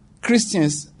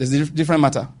 Christians, there's a different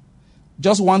matter.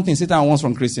 Just one thing Satan wants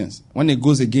from Christians when it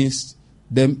goes against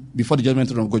them before the judgment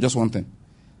throne of God, just one thing.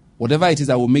 Whatever it is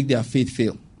that will make their faith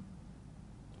fail.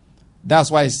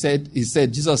 That's why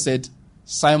Jesus said,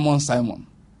 Simon, Simon,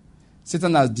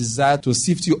 Satan has desired to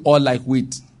sift you all like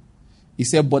wheat. He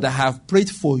said, but I have prayed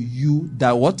for you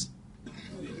that what?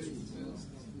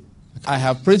 I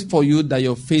have prayed for you that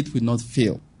your faith will not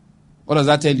fail. What does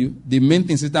that tell you? The main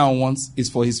thing Satan wants is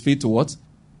for his faith to what?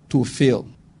 To fail.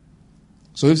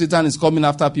 So if Satan is coming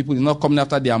after people, he's not coming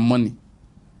after their money.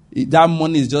 That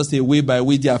money is just a way by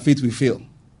which their faith will fail.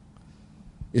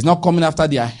 It's not coming after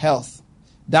their health.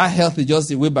 That health is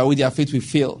just a way by which their faith will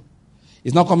fail.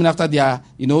 It's not coming after their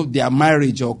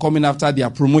marriage or coming after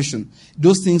their promotion.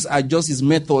 Those things are just his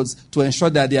methods to ensure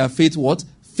that their faith what?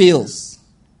 Fails.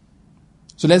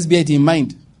 So let's bear it in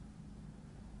mind.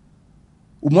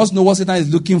 We must know what Satan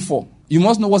is looking for. You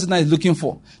must know what Satan is looking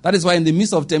for. That is why in the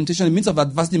midst of temptation, in the midst of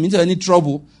adversity, in the midst of any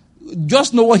trouble,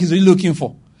 just know what he's really looking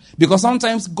for. Because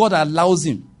sometimes God allows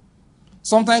him.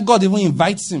 Sometimes God even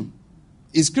invites him.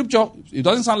 In scripture, it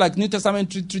doesn't sound like New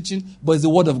Testament teaching, but it's the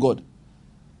word of God.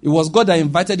 It was God that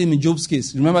invited him in Job's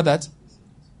case. Remember that?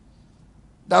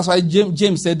 That's why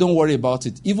James said, don't worry about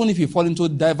it. Even if you fall into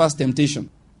diverse temptation.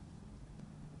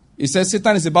 He says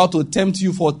Satan is about to tempt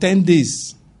you for 10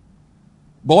 days.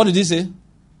 But what did he say?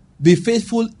 Be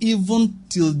faithful even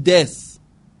till death.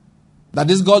 That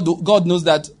is, God knows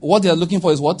that what they are looking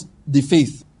for is what? The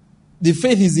faith. The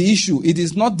faith is the issue. It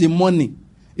is not the money.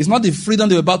 It's not the freedom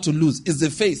they're about to lose. It's the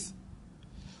faith.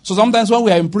 So sometimes when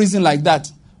we are in prison like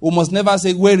that, we must never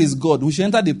say, where is God? We should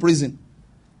enter the prison.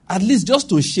 At least just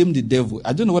to shame the devil.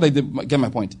 I don't know whether you get my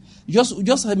point.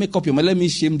 Just make up your mind. Let me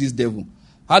shame this devil.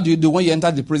 How do you do when you enter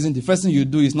the prison? The first thing you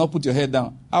do is not put your head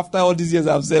down. After all these years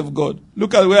I've served God.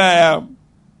 Look at where I am.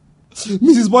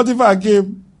 Mrs. Potiphar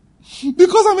came.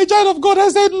 Because I'm a child of God, I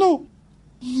said no.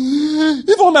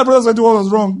 If all my brothers were doing what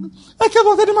was wrong, I kept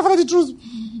on telling my father the truth.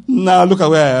 Now look at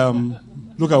where I am.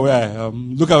 Look at where I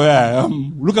am. Look at where I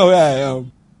am. Look at where I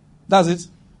am. That's it.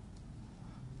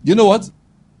 You know what?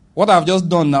 What I've just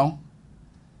done now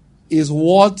is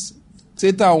what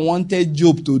Satan wanted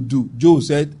Job to do. Job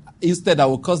said, instead I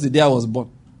will curse the day I was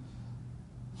born.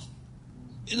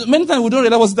 Many times we don't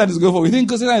realize what Satan is going for. We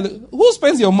think, Satan, who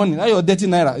spends your money? Now your dirty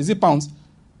naira. Is it pounds?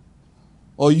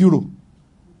 Or euro?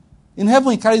 In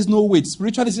heaven, it carries no weight.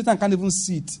 Spiritually, Satan can't even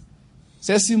see it.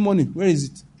 Says, see money. Where is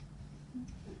it?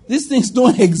 These things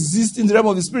don't exist in the realm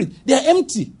of the spirit. They are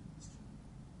empty.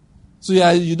 So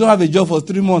you don't have a job for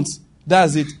 3 months.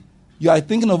 That's it. You are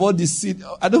thinking of all this seed.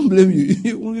 I don't blame you.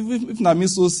 If not me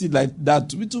so seed like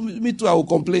that, me too, I will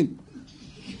complain.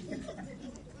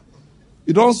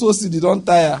 You don't sow seed, you don't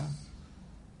tire.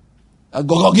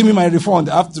 God, give me my refund.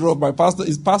 After all,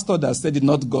 it's pastor that said it,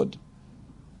 not God.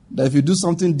 That if you do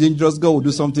something dangerous, God will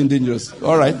do something dangerous.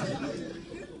 All right.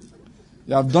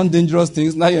 You have done dangerous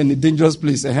things. Now you're in a dangerous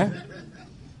place.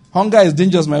 Hunger is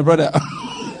dangerous, my brother.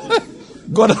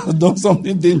 God has done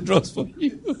something dangerous for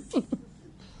you.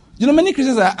 You know, many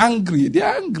Christians are angry. They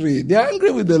are angry. They are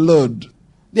angry with the Lord.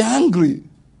 They are angry.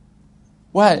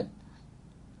 Why?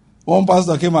 One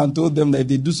pastor came and told them that if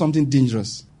they do something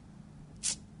dangerous,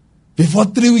 before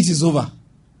 3 weeks is over.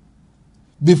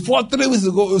 Before 3 weeks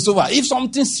is over. If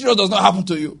something serious does not happen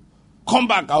to you, come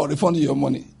back, I will refund you your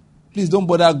money. Please don't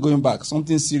bother going back.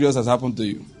 Something serious has happened to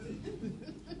you.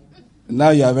 Now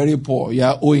you are very poor. You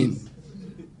are owing.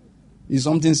 It's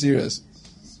something serious.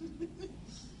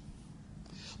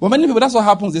 But many people, that's what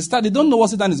happens. They don't know what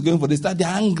Satan is going for. They're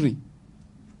angry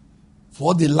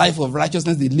for the life of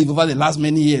righteousness they live over the last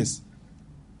many years.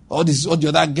 All the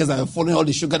other guys are following all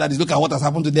the sugar daddies. Look at what has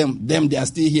happened to them. They are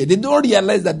still here. They don't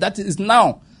realize that is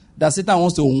now that Satan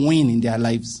wants to win in their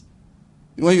lives.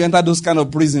 When you enter those kind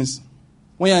of prisons,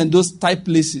 when you're in those tight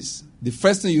places, the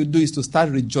first thing you do is to start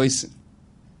rejoicing.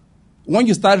 When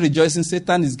you start rejoicing,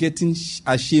 Satan is getting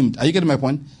ashamed. Are you getting my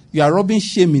point? You are rubbing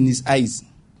shame in his eyes.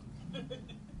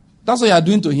 That's what you are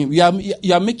doing to him.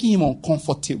 You are making him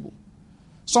uncomfortable.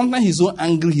 Sometimes he's so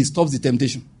angry, he stops the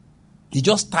temptation. He's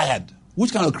just tired.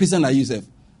 Which kind of Christian are you, sir?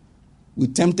 We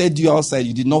tempted you outside,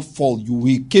 you did not fall.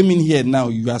 We came in here now,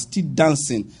 you are still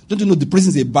dancing. Don't you know the prison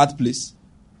is a bad place?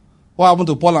 What happened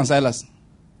to Paul and Silas?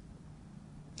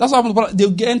 That's what happened to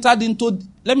Paul. They entered into,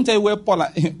 let me tell you where Paul,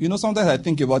 sometimes I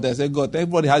think about that. I say, God,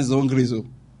 everybody has his own grace.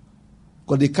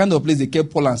 Because the kind of place they kept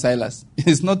Paul and Silas,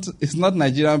 it's not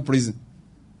Nigerian prison.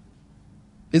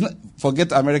 It's not,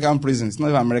 forget American prison. It's not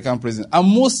even American prison. And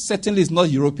most certainly it's not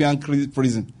European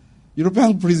prison.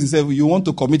 European prison says you want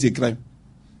to commit a crime.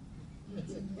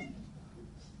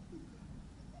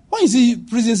 When you see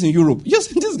prisons in Europe,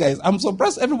 just these guys, I'm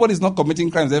surprised everybody is not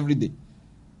committing crimes every day.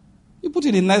 You put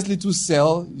in a nice little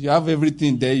cell, you have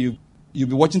everything there, you'll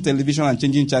be watching television and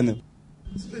changing channel.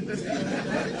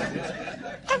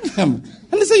 And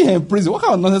they say you're in prison. What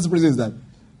kind of nonsense prison is that?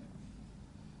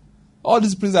 All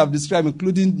these prisons I've described,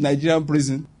 including Nigerian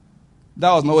prison,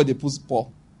 that was not where they put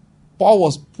Paul. Paul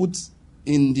was put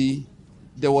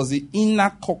there was the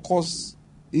inner caucus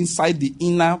inside the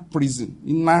inner prison,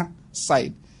 inner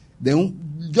side.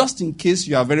 Then, just in case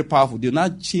you are very powerful, they'll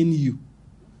not chain you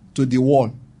to the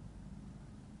wall.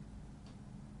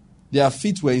 Their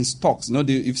feet were in stocks.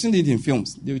 You've seen it in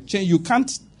films. They will chain you.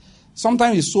 Can't.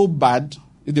 Sometimes it's so bad.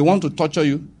 If they want to torture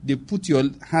you, they put your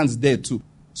hands there too.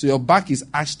 So your back is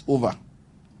arched over.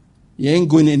 You ain't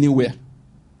going anywhere.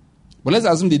 But let's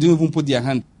assume they didn't even put their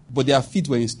hand, but their feet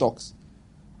were in stocks.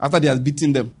 After they had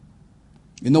beaten them,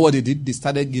 you know what they did? They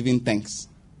started giving thanks.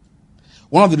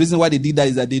 One of the reasons why they did that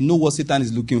is that they know what Satan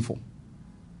is looking for.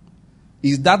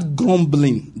 Is that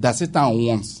grumbling that Satan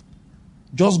wants.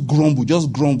 Just grumble.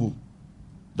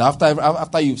 That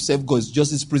after you've served God, it's just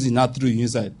this prison now through you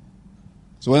inside.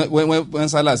 So when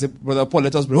Silas said, Brother Paul,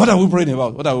 let us pray. What are we praying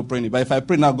about? But if I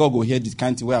pray now, God will hear this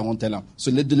kind of way I won't tell him. So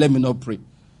let me not pray.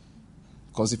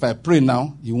 Because if I pray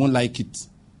now, he won't like it.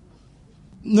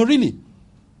 No, really.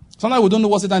 Sometimes we don't know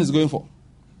what Satan is going for.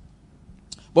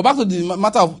 But back to the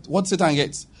matter of what Satan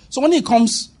gets. So when he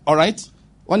comes, all right,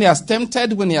 when he has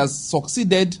tempted, when he has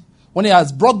succeeded, when he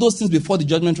has brought those things before the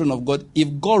judgment throne of God, if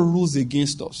God rules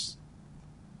against us,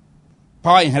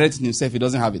 power inherent in himself, he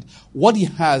doesn't have it. What he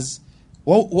has,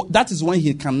 that is when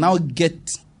he can now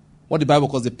get what the Bible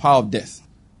calls the power of death.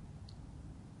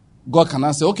 God can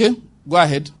now say, okay, go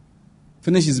ahead,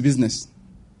 finish his business.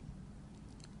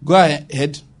 Go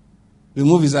ahead,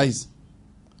 remove his eyes.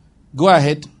 Go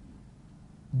ahead,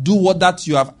 do what that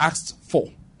you have asked for.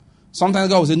 Sometimes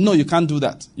God will say, no, you can't do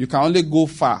that. You can only go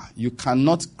far. You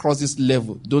cannot cross this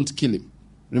level. Don't kill him.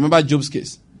 Remember Job's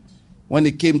case. When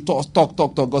he came, talk,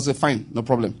 God said, fine, no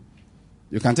problem.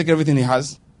 You can take everything he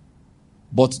has,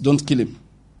 but don't kill him.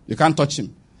 You can't touch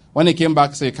him. When he came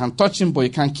back, he said, you can touch him, but you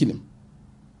can't kill him.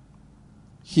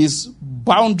 His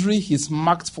boundary is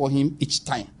marked for him each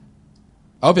time.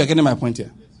 I hope you're getting my point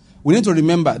here. We need to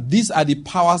remember, these are the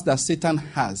powers that Satan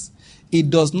has. It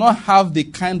does not have the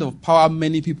kind of power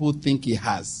many people think he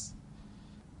has.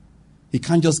 He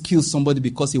can't just kill somebody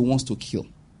because he wants to kill.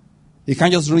 He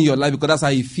can't just ruin your life because that's how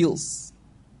he feels.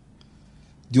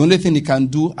 The only thing he can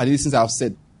do are these things I've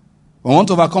said. When we want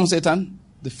to overcome Satan,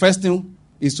 the first thing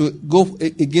is to go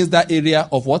against that area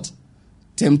of what?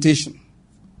 Temptation.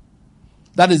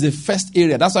 That is the first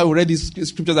area. That's why we read these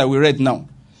scriptures that we read now.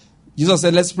 Jesus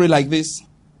said, let's pray like this.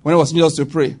 When it was Jesus to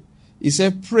pray, he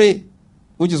said, pray,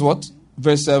 which is what?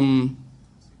 Verse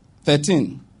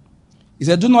 13. He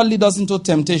said, do not lead us into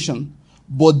temptation,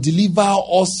 but deliver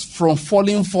us from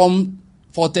falling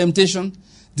for temptation.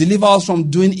 Deliver us from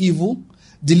doing evil.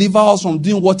 Deliver us from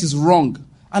doing what is wrong.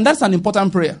 And that's an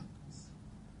important prayer.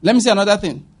 Let me say another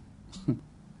thing.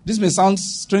 This may sound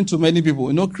strange to many people.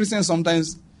 You know, Christians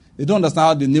sometimes, they don't understand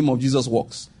how the name of Jesus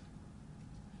works.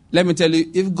 Let me tell you,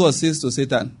 if God says to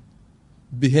Satan,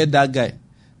 behead that guy,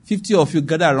 50 of you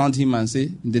gather around him and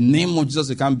say, in the name of Jesus,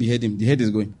 you can't behead him. The head is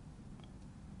going. Do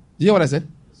you hear what I said?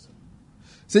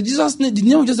 So Jesus, the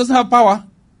name of Jesus doesn't have power.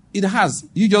 It has.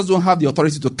 You just don't have the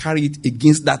authority to carry it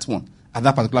against that one at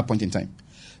that particular point in time.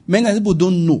 Many times people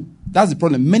don't know. That's the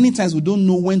problem. Many times we don't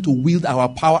know when to wield our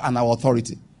power and our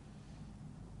authority.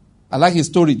 I like his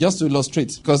story just to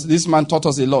illustrate, because this man taught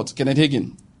us a lot, Kenneth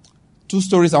Hagin. 2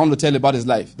 stories I want to tell about his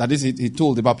life. That is, he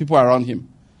told about people around him.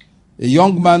 A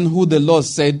young man who the Lord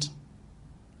said,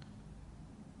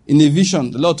 in a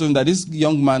vision, the Lord told him that this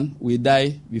young man will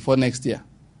die before next year.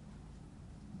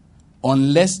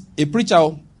 Unless a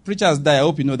preachers die, I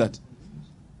hope you know that.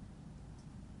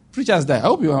 Preachers die, I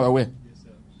hope you are aware.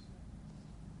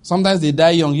 Sometimes they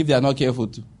die young if they are not careful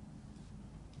too.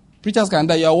 Preachers can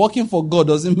die. You are working for God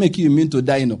doesn't make you immune to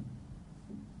die, no.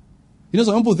 You know,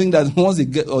 some people think that once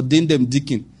they ordain them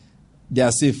deacon, they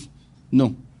are safe.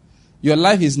 No. Your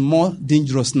life is more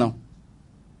dangerous now.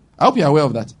 I hope you are aware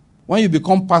of that. When you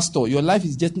become pastor, your life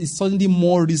is suddenly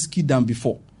more risky than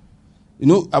before. You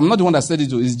know, I'm not the one that said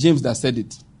it, it's James that said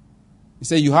it. He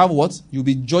said, you have what? You'll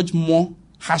be judged more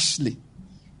harshly.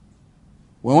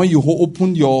 When you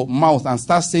open your mouth and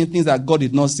start saying things that God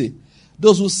did not say.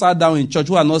 Those who sat down in church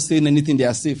who are not saying anything, they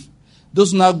are safe.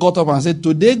 Those who now got up and said,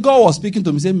 today God was speaking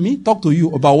to me. Say, me? Talk to you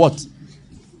about what?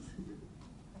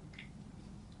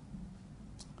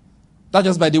 That's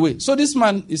just by the way. So this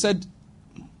man, he said,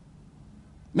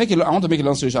 I want to make a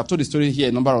long story short. I've told the story here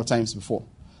a number of times before.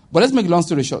 But let's make a long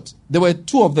story short. There were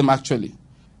 2 of them actually.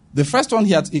 The first one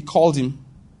he called him,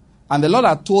 and the Lord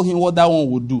had told him what that one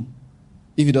would do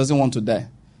if he doesn't want to die.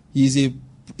 He's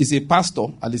a pastor,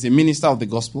 and he's a minister of the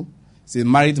gospel. He's a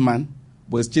married man,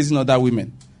 but he's chasing other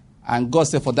women. And God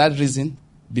said for that reason,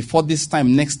 before this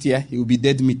time next year, he will be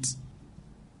dead meat.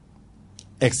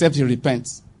 Except he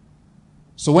repents.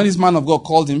 So when this man of God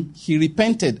called him, he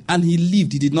repented and he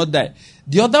lived. He did not die.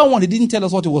 The other one, he didn't tell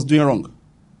us what he was doing wrong.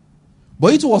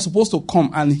 But it was supposed to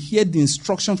come and hear the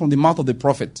instruction from the mouth of the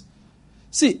prophet.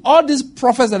 See, all these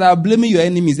prophets that are blaming your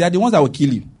enemies, they are the ones that will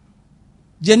kill you.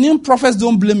 Genuine prophets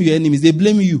don't blame your enemies, they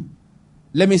blame you.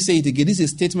 Let me say it again. This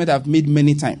is a statement I've made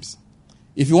many times.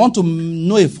 If you want to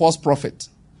know a false prophet,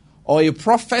 or a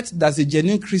prophet that's a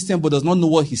genuine Christian but does not know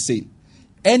what he's saying,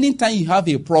 anytime you have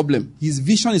a problem, his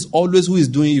vision is always who is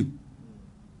doing you.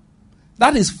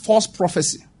 That is false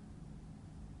prophecy.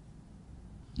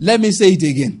 Let me say it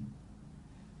again.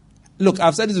 Look,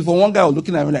 I've said this before. One guy was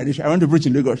looking at me like this. I went to preach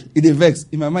in Lagos. It is vexed.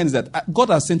 In my mind is that God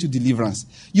has sent you deliverance.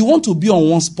 You want to be on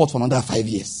one spot for another 5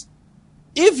 years.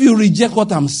 If you reject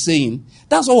what I'm saying,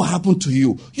 that's what will happen to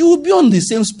you. You will be on the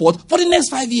same spot for the next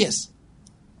 5 years.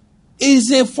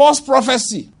 It's a false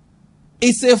prophecy.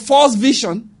 It's a false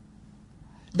vision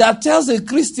that tells a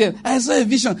Christian, I saw a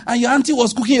vision and your auntie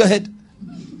was cooking your head.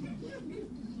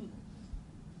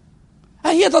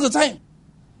 I hear it all the time.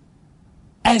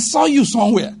 I saw you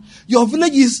somewhere. Your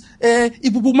village is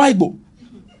Ipupu Maibo.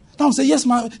 Now say, yes,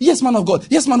 man of God.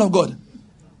 Yes, man of God.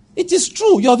 It is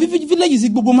true. Your village is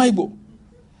Ipupu Maibo.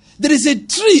 There is a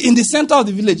tree in the center of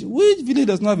the village. Which village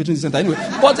does not have a tree in the center anyway?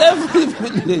 But every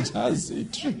village has a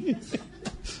tree.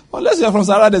 Unless you are from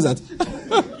Sahara Desert.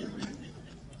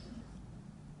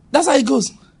 That's how it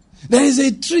goes. There is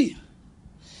a tree.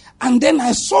 And then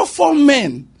I saw 4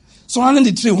 men surrounding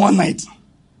the tree one night.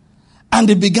 And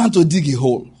they began to dig a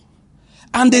hole.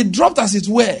 And they dropped, as it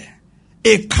were,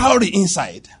 a cowrie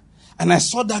inside. And I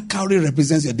saw that cowrie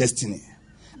represents your destiny.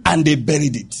 And they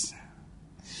buried it.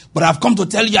 But I've come to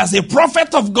tell you as a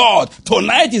prophet of God,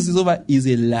 tonight is over, is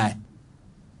a lie.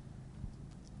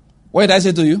 What did I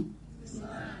say to you?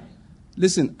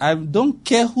 Listen, I don't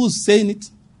care who's saying it.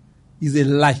 It's a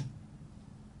lie.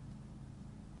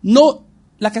 No,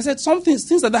 like I said,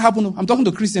 things like that happen. I'm talking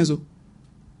to Christians. So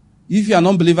if you're a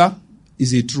non-believer,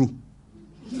 it's a true.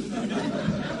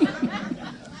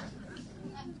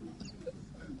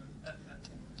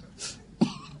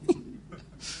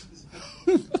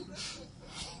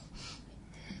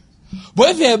 But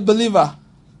if you're a believer,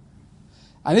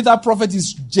 and if that prophet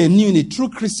is genuine, a true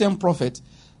Christian prophet,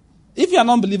 if you're a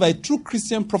non-believer, a true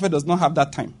Christian prophet does not have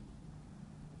that time.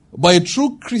 But a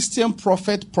true Christian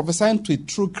prophet prophesying to a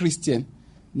true Christian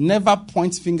never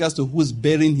points fingers to who's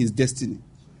bearing his destiny.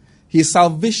 His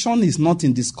salvation is not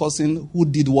in discussing who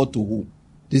did what to who.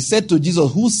 They said to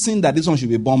Jesus, who sinned that this one should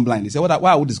be born blind? He said,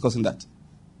 why are we discussing that?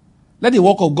 Let the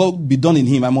work of God be done in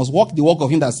him. I must walk the work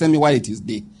of him that sent me while it is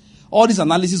day. All this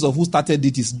analysis of who started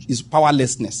it is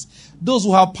powerlessness. Those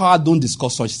who have power don't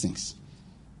discuss such things.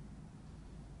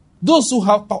 Those who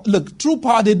have power, look, true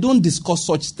power, they don't discuss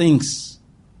such things.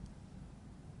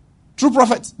 True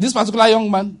prophet, this particular young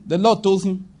man, the Lord told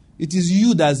him, it is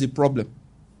you that is the problem.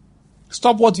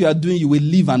 Stop what you are doing, you will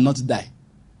live and not die.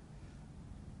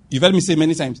 You've heard me say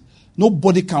many times,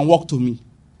 nobody can walk to me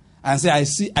and say, I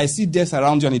see death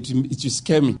around you and it will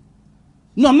scare me.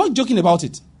 No, I'm not joking about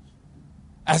it.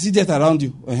 I see death around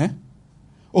you.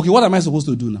 Okay, what am I supposed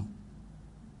to do now?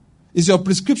 It's your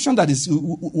prescription that is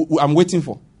I'm waiting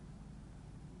for.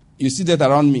 You see death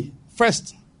around me.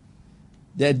 First,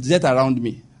 there's death around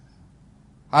me.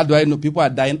 How do I know? People are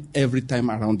dying every time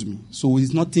around me. So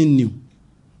it's nothing new.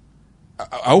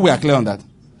 I hope we are clear on that.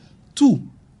 2,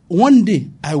 one day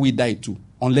I will die too,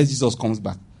 unless Jesus comes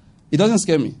back. It doesn't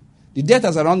scare me. The death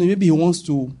is around me. Maybe he wants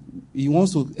to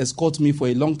escort me for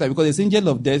a long time, because the angel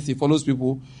of death, he follows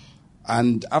people,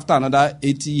 and after another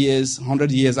 80 years,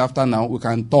 100 years after now, we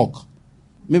can talk.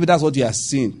 Maybe that's what you are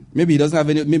seeing. Maybe he doesn't have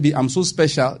any. Maybe I'm so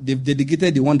special. They've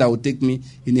dedicated the one that will take me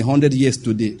in 100 years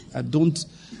today.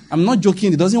 I'm not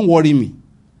joking. It doesn't worry me.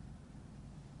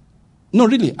 No,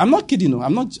 really, I'm not kidding. No,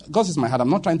 I'm not. God is my heart. I'm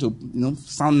not trying to,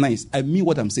 sound nice. I mean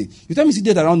what I'm saying. You tell me see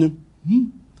death around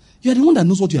you. You are the one that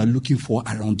knows what you are looking for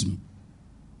around me.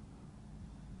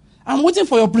 I'm waiting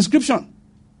for your prescription.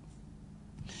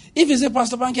 If you say,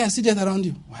 Pastor Banky, I see death around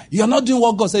you. Why? You are not doing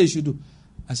what God said you should do.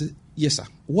 I said, yes, sir.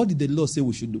 What did the Lord say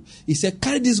we should do? He said,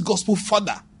 carry this gospel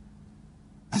further.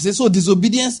 I said, so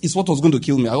disobedience is what was going to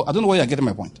kill me. I don't know why you're getting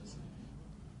my point.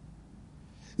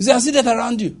 He said, I see death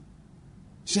around you.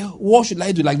 He said, what should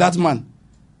I do like that man?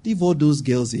 Leave all those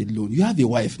girls alone. You have a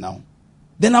wife now.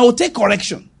 Then I will take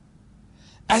correction.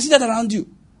 I see that around you.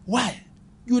 Why?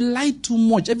 You lie too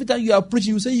much. Every time you are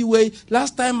preaching, you say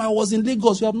last time I was in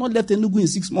Lagos, you have not left Enugu in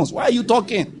 6 months. Why are you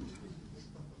talking?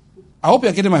 I hope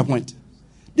you're getting my point.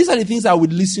 These are the things I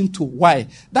would listen to. Why?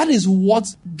 That is what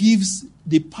gives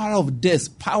the power of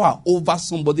death power over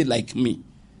somebody like me.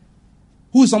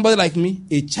 Who is somebody like me?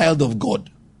 A child of God.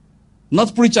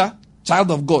 Not preacher,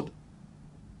 child of God.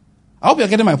 I hope you're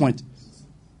getting my point.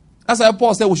 That's why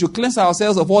Paul said we should cleanse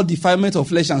ourselves of all defilement of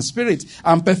flesh and spirit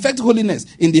and perfect holiness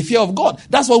in the fear of God.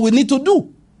 That's what we need to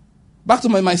do. Back to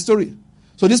my story.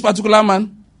 So this particular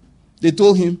man, they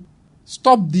told him,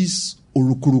 stop this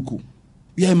urukuruku.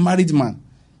 You're a married man.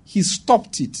 He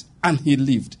stopped it and he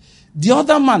lived. The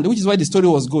other man, which is why the story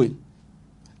was going,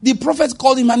 the prophet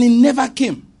called him and he never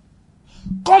came.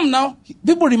 Come now.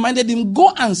 People reminded him,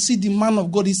 go and see the man of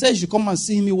God. He said you should come and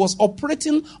see him. He was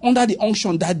operating under the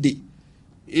unction that day.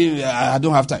 I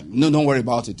don't have time. No, don't worry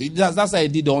about it. That's what I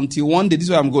did until one day. This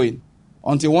is where I'm going.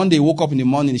 Until one day he woke up in the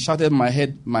morning, he shouted my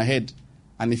head,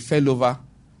 and he fell over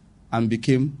and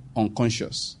became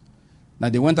unconscious. Now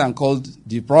they went and called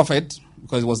the prophet,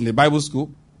 because it was in the Bible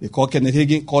school. They called Kenneth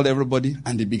Hagin, called everybody,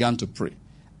 and they began to pray.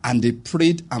 And they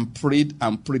prayed and prayed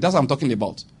and prayed. That's what I'm talking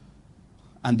about.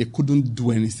 And they couldn't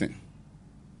do anything.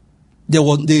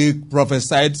 They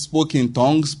prophesied, spoke in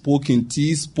tongues, spoke in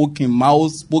teeth, spoke in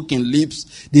mouths, spoke in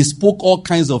lips. They spoke all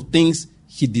kinds of things.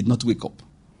 He did not wake up.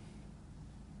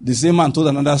 The same man told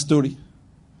another story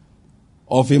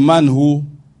of a man who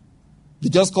they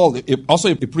just called, also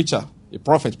a preacher, a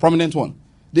prophet, prominent one.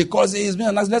 They called, he's been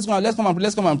announced, let's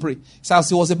come and pray. So as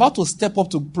he was about to step up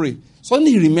to pray,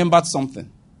 suddenly he remembered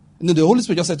something. The Holy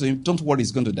Spirit just said to him, don't worry,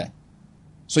 he's going to die.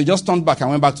 So he just turned back and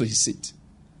went back to his seat.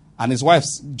 And his wife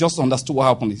just understood what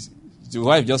happened. His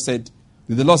wife just said,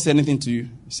 did the Lord say anything to you?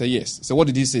 He said, yes. So what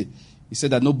did he say? He said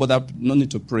that no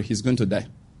need to pray. He's going to die.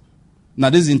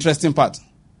 Now this is the interesting part.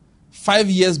 5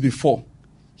 years before,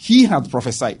 he had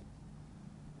prophesied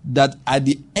that at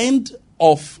the end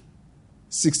of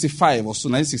 65 or so,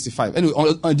 1965, anyway,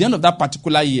 on the end of that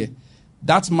particular year,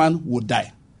 that man would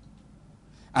die.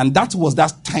 And that was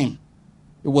that time.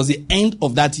 It was the end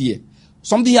of that year.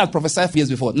 Something he had prophesied 5 years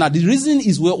before. Now, the reason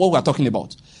is what we're talking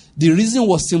about. The reason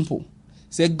was simple.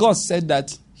 God said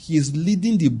that he is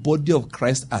leading the body of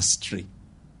Christ astray.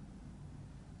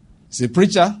 He's a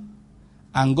preacher,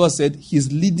 and God said,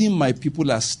 he's leading my people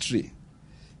astray.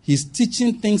 He's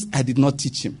teaching things I did not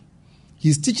teach him.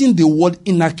 He's teaching the word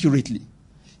inaccurately.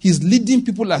 He's leading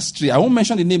people astray. I won't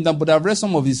mention the name now, but I've read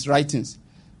some of his writings.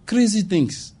 Crazy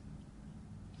things.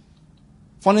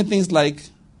 Funny things like,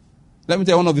 let me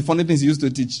tell you one of the funny things he used to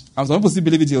teach. And some people still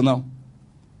believe it till now.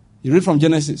 You read from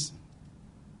Genesis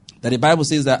that the Bible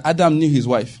says that Adam knew his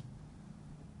wife.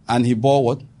 And he bore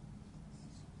what?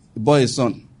 He bore a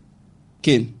son,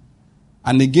 Cain.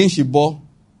 And again she bore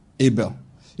Abel.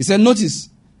 He said, notice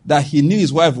that he knew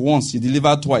his wife once, she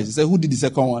delivered twice. He said, who did the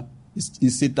second one?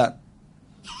 It's Satan.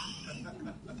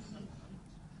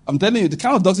 I'm telling you, the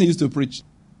kind of doctrine he used to preach.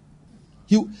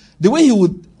 The way he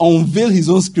would unveil his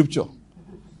own scripture.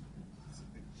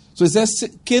 So he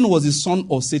says Cain was the son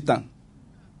of Satan.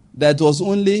 That it was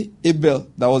only Abel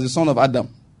that was the son of Adam.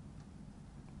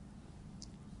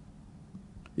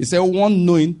 He said one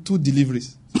knowing, two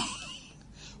deliveries.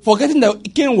 Forgetting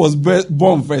that Cain was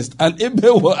born first and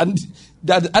Abel and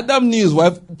that Adam knew his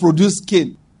wife produced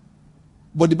Cain.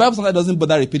 But the Bible sometimes doesn't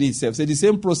bother repeating itself. Say the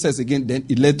same process again, then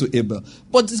it led to Abel.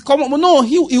 But it's common. No,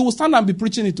 he will stand and be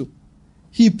preaching it too.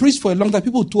 He preached for a long time.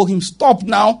 People told him, stop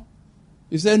now.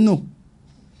 He said, no.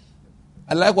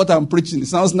 I like what I'm preaching. It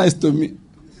sounds nice to me.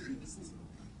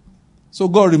 So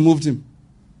God removed him.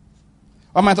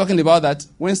 Why am I talking about that?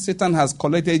 When Satan has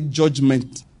collected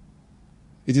judgment,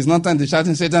 it is not time to shout,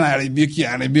 Satan, I rebuke you,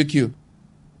 I rebuke you.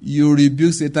 You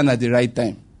rebuke Satan at the right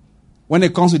time. When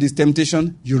it comes to this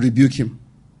temptation, you rebuke him.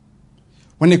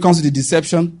 When it comes to the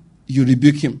deception, you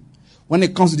rebuke him. When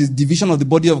it comes to this division of the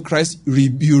body of Christ,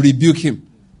 you rebuke him.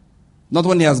 Not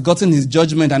when he has gotten his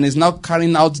judgment and is now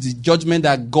carrying out the judgment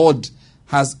that God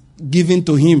has given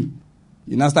to him.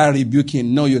 You now start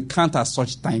rebuking. No, you can't at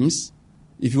such times.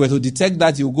 If you were to detect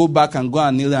that, you go back and go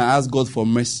and kneel and ask God for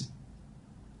mercy.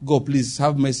 God, please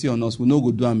have mercy on us. We know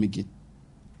go do and make it.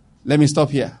 Let me stop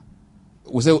here.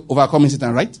 We say overcoming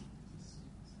Satan, right?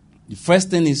 The first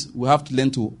thing is we have to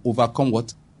learn to overcome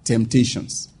what?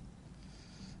 Temptations.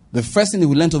 The first thing is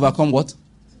we learn to overcome what?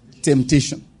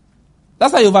 Temptation.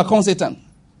 That's how you overcome Satan.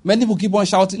 Many people keep on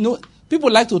shouting. No, people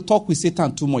like to talk with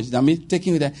Satan too much. I mean,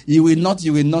 taking with that. You will not.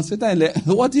 Satan,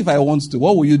 what if I want to?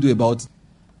 What will you do about it?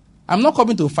 I'm not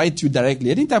coming to fight you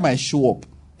directly. Anytime I show up,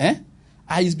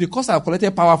 it's because I've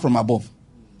collected power from above.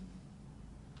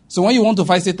 So when you want to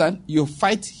fight Satan, you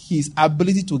fight his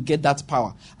ability to get that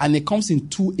power. And it comes in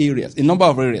two areas, a number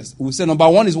of areas. We say number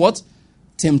one is what?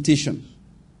 Temptation.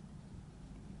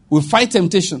 We fight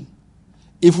temptation.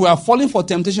 If we are falling for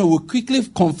temptation, we quickly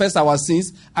confess our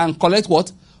sins and collect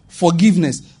what?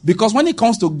 Forgiveness. Because when it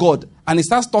comes to God and he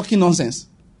starts talking nonsense,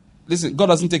 listen, God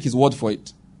doesn't take his word for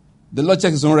it. The Lord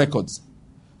checks his own records.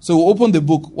 So we open the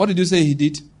book. What did you say he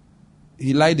did?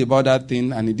 He lied about that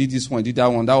thing and he did this one, he did that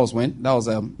one. That was when? That was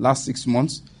last 6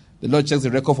 months. The Lord checks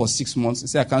the record for 6 months. He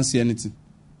said, I can't see anything.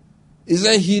 He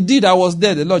said, he did, I was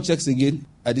there. The Lord checks again.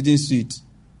 I didn't see it.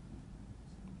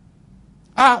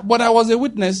 But I was a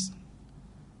witness.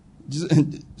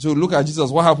 So look at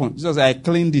Jesus. What happened? Jesus said, I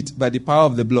cleaned it by the power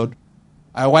of the blood.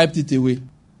 I wiped it away.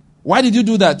 Why did you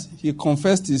do that? He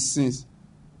confessed his sins.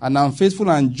 And I'm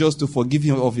faithful and just to forgive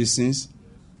him of his sins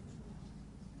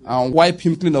and wipe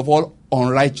him clean of all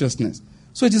unrighteousness.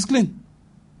 So it is clean. You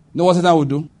know what Satan will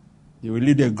do? He will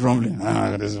lead there grumbling.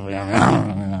 That's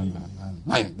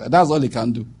all he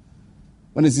can do.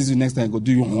 When he sees you next time, he go,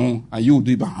 do you, and you will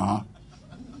do it.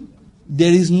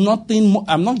 There is nothing more,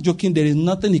 I'm not joking, there is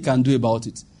nothing he can do about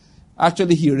it.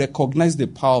 Actually, he recognized the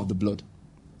power of the blood.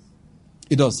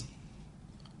 He does.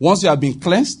 Once you have been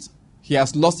cleansed, he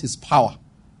has lost his power.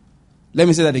 Let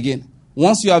me say that again.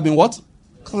 Once you have been what?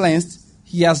 Cleansed,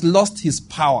 he has lost his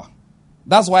power.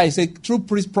 That's why I say true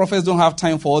prophets don't have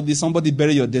time for all this. Somebody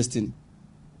bury your destiny.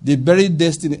 The buried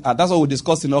destiny, that's what we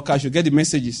discussed in Okash. You get the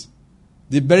messages.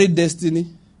 The buried destiny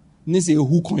needs a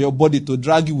hook on your body to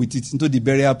drag you with it into the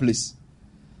burial place.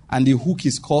 And the hook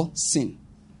is called sin.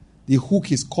 The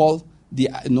hook is called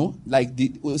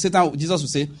Satan, Jesus would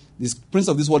say, this prince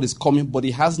of this world is coming, but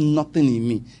he has nothing in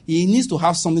me. He needs to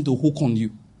have something to hook on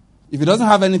you. If he doesn't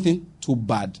have anything, too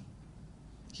bad.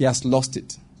 He has lost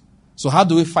it. So how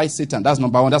do we fight Satan? That's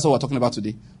number one. That's what we're talking about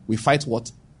today. We fight what?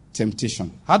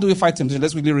 Temptation. How do we fight temptation?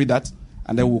 Let's quickly read that,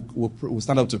 and then we'll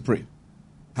stand up to pray.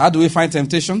 How do we fight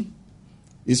temptation?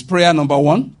 Is prayer number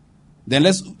one. Then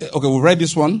we'll read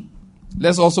this one.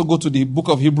 Let's also go to the book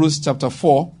of Hebrews chapter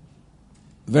 4.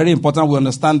 Very important we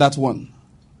understand that one.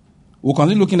 We'll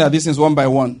continue looking at these things one by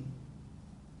one.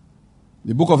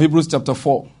 The book of Hebrews chapter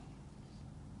 4.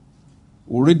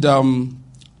 We'll read the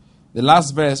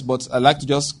last verse, but I'd like to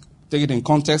just take it in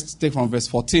context, take from verse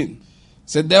 14. It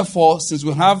said, therefore, since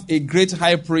we have a great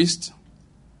high priest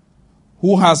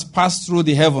who has passed through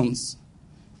the heavens,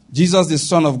 Jesus the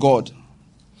Son of God,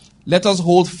 let us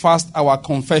hold fast our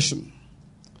confession.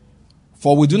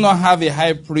 For we do not have a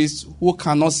high priest who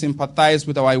cannot sympathize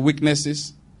with our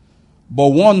weaknesses, but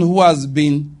one who has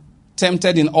been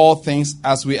tempted in all things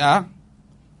as we are,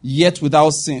 yet without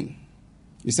sin.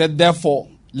 He said, therefore,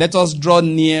 let us draw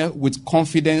near with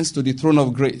confidence to the throne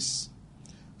of grace,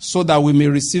 so that we may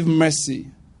receive mercy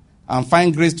and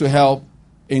find grace to help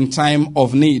in time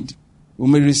of need. We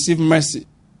may receive mercy.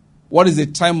 What is the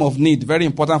time of need? Very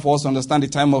important for us to understand the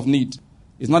time of need.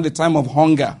 It's not the time of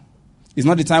hunger. It's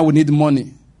not the time we need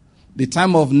money. The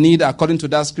time of need, according to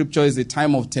that scripture, is the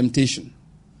time of temptation.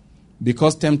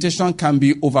 Because temptation can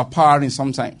be overpowering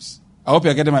sometimes. I hope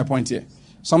you're getting my point here.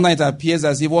 Sometimes it appears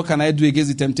as if, what can I do against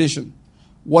the temptation?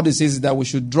 What it says is that we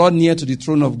should draw near to the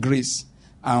throne of grace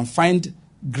and find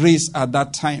grace at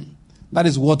that time. That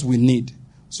is what we need.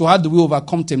 So how do we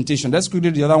overcome temptation? Let's quickly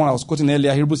read the other one I was quoting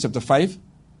earlier, Hebrews chapter 5.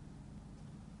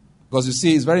 Because you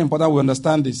see, it's very important we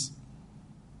understand this.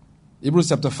 Hebrews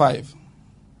chapter 5,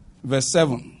 verse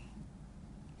 7.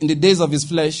 In the days of his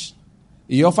flesh,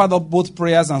 he offered up both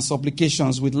prayers and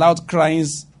supplications with loud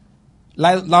crying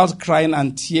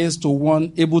and tears to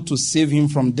one able to save him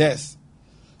from death.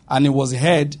 And he was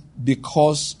heard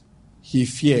because he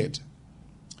feared.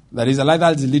 That is, I like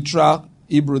that the literal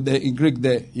Hebrew there, in Greek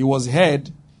there. He was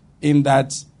heard in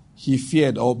that he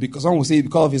feared, or because some will say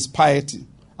because of his piety.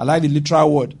 I like the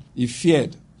literal word. He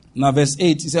feared. Now verse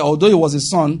 8, he said, although he was a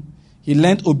son, he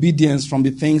learned obedience from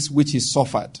the things which he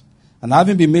suffered. And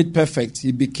having been made perfect,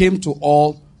 he became to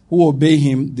all who obey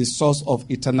him the source of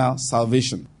eternal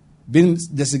salvation, being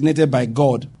designated by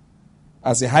God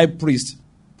as a high priest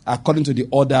according to the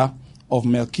order of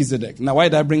Melchizedek. Now, why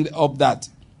did I bring up that?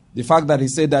 The fact that he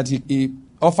said that he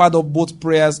offered up both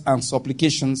prayers and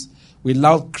supplications with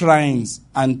loud cryings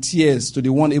and tears to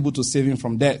the one able to save him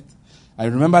from death.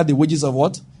 And remember, the wages of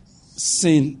what?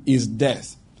 Sin is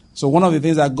death. So one of the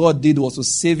things that God did was to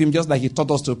save him, just like he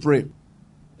taught us to pray.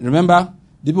 Remember,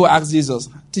 the people asked Jesus,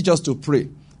 teach us to pray.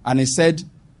 And he said,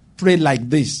 pray like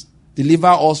this. Deliver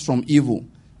us from evil.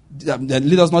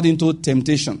 Lead us not into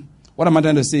temptation. What am I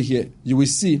trying to say here? You will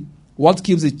see what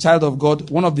keeps a child of God.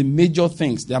 One of the major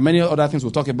things, there are many other things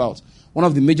we'll talk about. One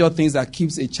of the major things that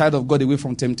keeps a child of God away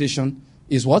from temptation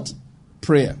is what?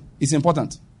 Prayer. It's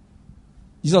important.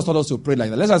 Jesus taught us to pray like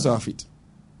that. Let's rise to our feet.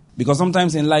 Because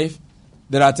sometimes in life,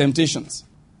 there are temptations.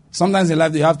 Sometimes in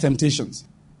life, they have temptations.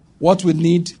 What we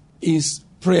need is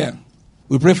prayer.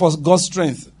 We pray for God's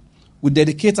strength. We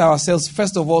dedicate ourselves,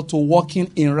 first of all, to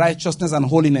walking in righteousness and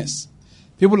holiness.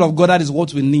 People of God, that is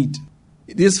what we need.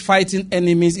 This fighting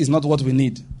enemies is not what we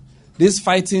need. This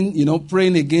fighting,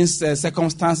 praying against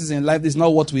circumstances in life is not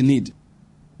what we need.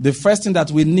 The first thing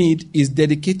that we need is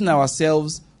dedicating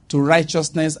ourselves to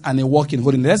righteousness and a walk in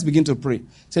holiness. Let's begin to pray.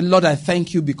 Say, Lord, I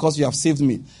thank you because you have saved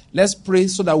me. Let's pray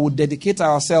so that we'll dedicate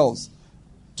ourselves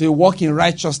to a walk in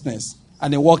righteousness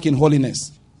and a walk in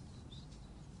holiness.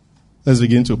 Let's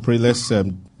begin to pray. Let's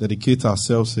dedicate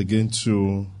ourselves again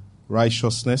to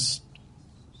righteousness.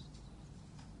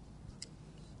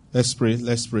 Let's pray.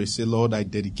 Let's pray. Say, Lord, I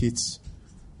dedicate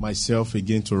myself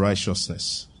again to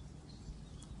righteousness.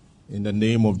 In the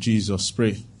name of Jesus,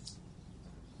 pray.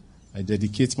 I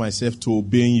dedicate myself to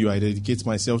obeying you. I dedicate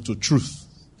myself to truth.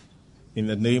 In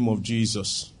the name of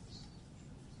Jesus.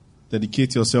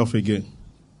 Dedicate yourself again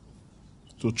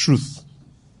to truth.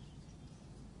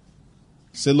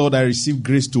 Say, Lord, I receive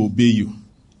grace to obey you.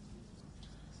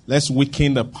 Let's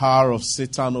weaken the power of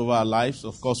Satan over our lives.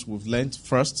 Of course, we've learned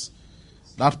first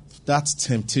that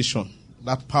temptation,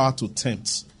 that power to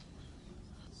tempt.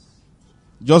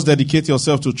 Just dedicate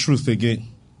yourself to truth again.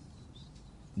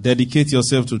 Dedicate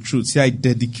yourself to truth. Say, I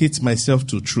dedicate myself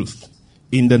to truth.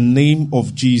 In the name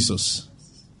of Jesus.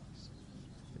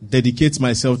 Dedicate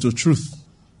myself to truth.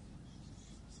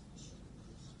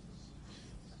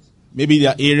 Maybe there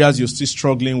are areas you're still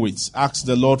struggling with. Ask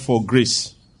the Lord for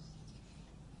grace.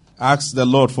 Ask the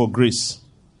Lord for grace.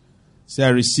 Say, I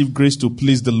receive grace to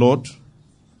please the Lord.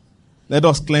 Let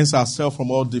us cleanse ourselves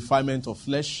from all defilement of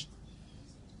flesh.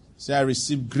 Say, I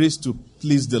receive grace to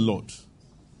please the Lord.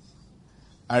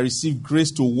 I receive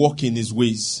grace to walk in his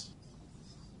ways.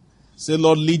 Say,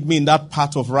 Lord, lead me in that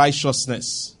path of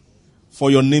righteousness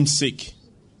for your name's sake.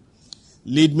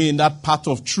 Lead me in that path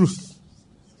of truth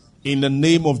in the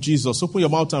name of Jesus. Open your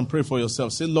mouth and pray for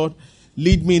yourself. Say, Lord,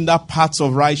 lead me in that path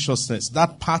of righteousness,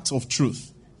 that path of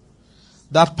truth,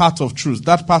 that path of truth,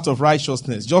 that path of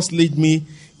righteousness. Just lead me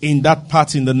in that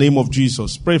path in the name of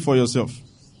Jesus. Pray for yourself.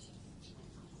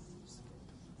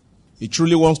 He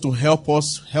truly wants to help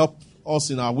us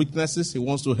in our weaknesses. He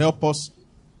wants to help us.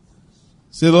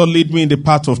 Say, Lord, lead me in the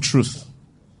path of truth.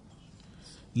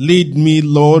 Lead me,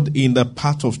 Lord, in the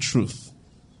path of truth.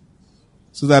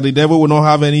 so that the devil will not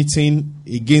have anything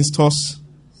against us.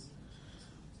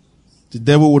 The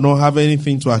devil will not have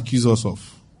anything to accuse us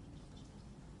of.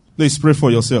 Please pray for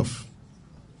yourself.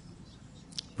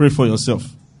 Pray for yourself.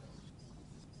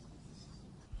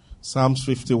 Psalms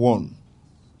 51.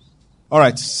 All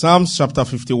right, Psalms chapter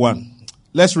 51.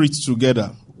 Let's read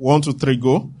together. 1, 2, 3,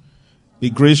 go. Be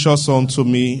gracious unto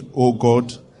me, O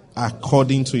God,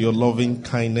 according to your loving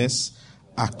kindness,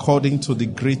 according to the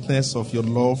greatness of your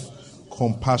love,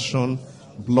 compassion,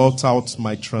 blot out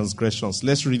my transgressions.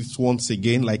 Let's read it once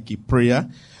again like a prayer.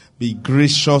 Be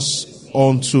gracious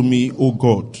unto me, O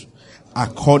God,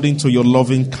 according to your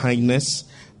loving kindness,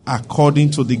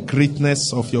 according to the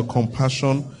greatness of your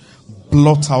compassion,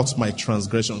 blot out my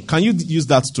transgression. Can you use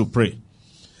that to pray?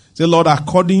 Say, Lord,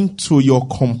 according to your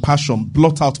compassion,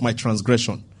 blot out my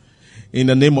transgression. In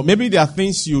the name of, maybe there are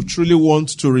things you truly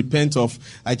want to repent of.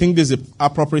 I think this is the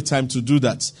appropriate time to do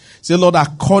that. Say, Lord,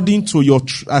 according to your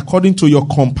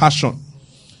compassion,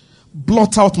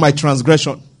 blot out my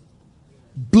transgression.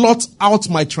 Blot out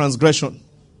my transgression.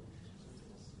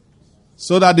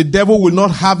 So that the devil will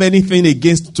not have anything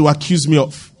against to accuse me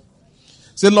of.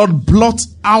 Say, Lord, blot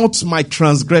out my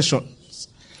transgressions.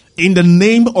 In the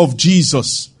name of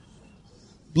Jesus.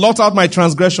 Blot out my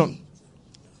transgression.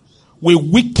 We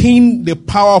weaken the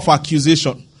power of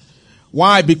accusation.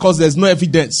 Why? Because there's no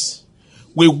evidence.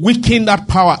 We weaken that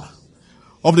power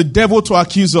of the devil to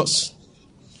accuse us.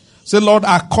 Say, Lord,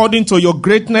 according to your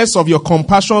greatness of your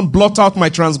compassion, blot out my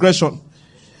transgression.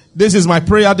 This is my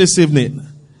prayer this evening.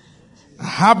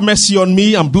 Have mercy on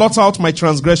me and blot out my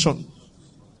transgression.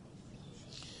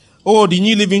 Oh, the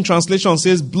New Living Translation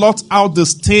says, blot out the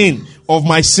stain of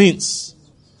my sins.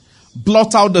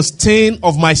 Blot out the stain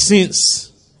of my sins.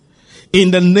 In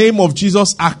the name of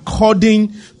Jesus,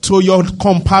 according to your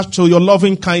compassion, to your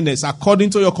loving kindness, according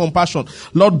to your compassion,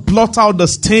 Lord, blot out the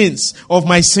stains of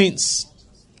my sins.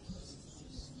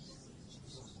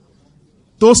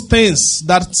 Those stains,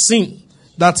 that sin,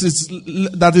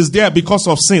 that is there because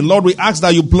of sin, Lord, we ask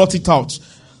that you blot it out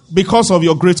because of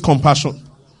your great compassion.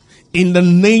 In the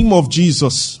name of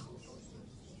Jesus.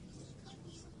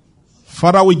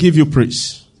 Father, we give you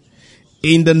praise.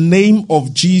 In the name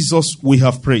of Jesus, we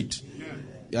have prayed.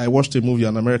 I watched a movie,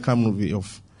 an American movie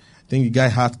of, I think the guy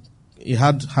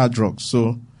had hard drugs.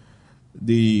 So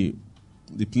the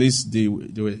police, they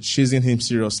were chasing him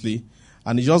seriously.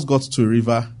 And he just got to a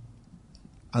river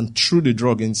and threw the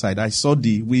drug inside. I saw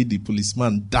the way the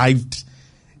policeman dived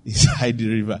inside the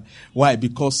river. Why?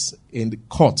 Because in the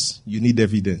court, you need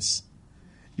evidence.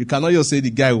 You cannot just say the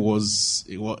guy was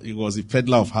a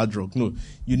peddler of hard drug. No,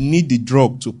 you need the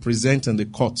drug to present in the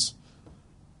court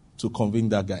to convict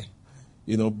that guy.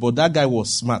 But that guy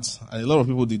was smart. And a lot of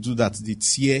people, they do that. They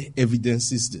tear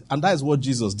evidences. And that is what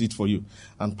Jesus did for you.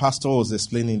 And Pastor was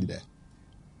explaining there.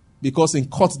 Because in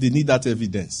court, they need that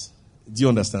evidence. Do you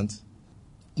understand?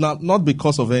 Now, not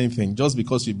because of anything, just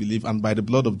because you believe, and by the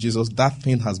blood of Jesus, that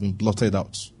thing has been blotted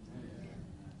out.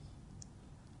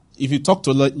 If you talk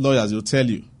to lawyers, they'll tell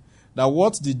you that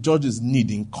what the judges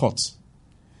need in court.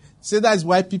 Say that is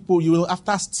why people,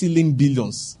 after stealing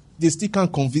billions, they still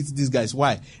can't convict these guys.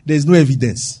 Why? There's no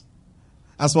evidence.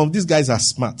 And some of these guys are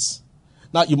smart.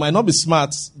 Now, you might not be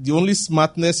smart. The only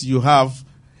smartness you have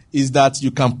is that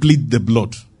you can plead the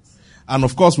blood. And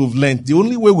of course, we've learned the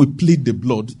only way we plead the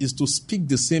blood is to speak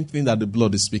the same thing that the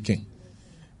blood is speaking.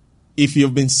 If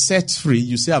you've been set free,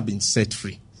 you say, I've been set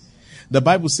free. The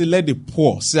Bible says, let the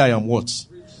poor say, I am what?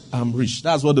 I'm rich.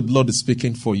 That's what the blood is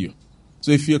speaking for you.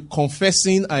 So if you're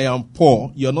confessing, I am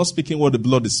poor, you're not speaking what the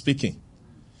blood is speaking.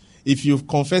 If you're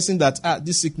confessing that,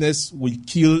 this sickness will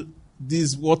kill,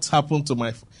 this what happened to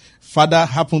my father,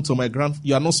 happened to my grandfather,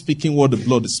 you are not speaking what the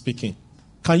blood is speaking.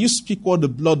 Can you speak what the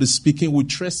blood is speaking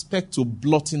with respect to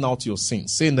blotting out your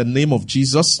sins? Say, in the name of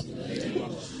Jesus,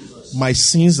 my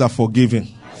sins are forgiven.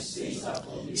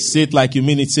 Say it like you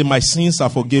mean it. Say, my sins are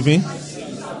forgiven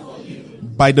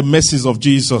by the mercies of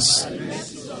Jesus.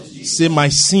 Say, my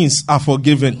sins are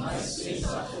forgiven.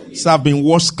 Say, I've been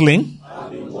washed clean.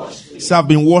 Say, I've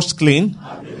been washed clean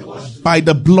by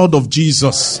the blood of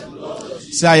Jesus.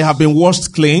 Say, I have been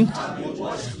washed clean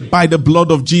by the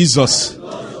blood of Jesus.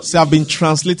 Say, I've been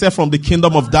translated from the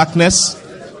kingdom of darkness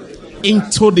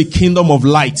into the kingdom of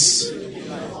light.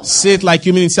 Say it like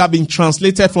you mean it. Say, I've been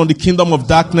translated from the kingdom of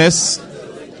darkness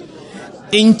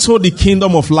into the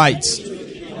kingdom of light.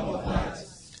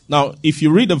 Now, if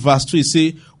you read the verse 2, it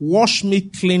says, wash me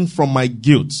clean from my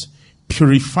guilt.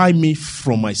 Purify me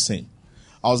from my sin.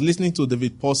 I was listening to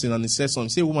David Paulson and he said something.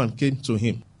 Say, a woman came to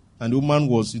him and the woman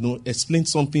was, explained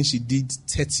something she did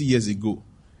 30 years ago.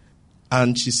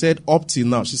 And she said, up till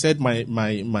now, she said,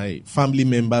 my family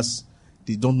members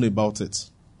They don't know about it.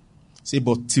 Say,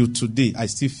 but till today, I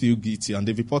still feel guilty. And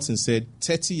David Potton said,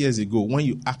 30 years ago, when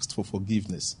you asked for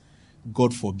forgiveness,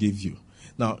 God forgave you.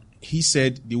 Now, he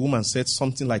said, the woman said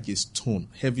something like a stone,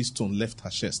 heavy stone left her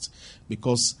chest.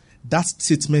 Because that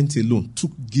statement alone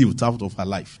took guilt out of her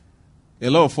life. A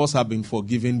lot of us have been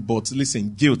forgiven, but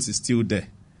listen, guilt is still there.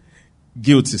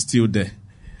 Guilt is still there.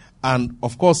 And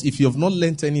of course, if you have not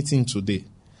learned anything today,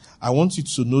 I want you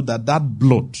to know that that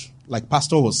blood, like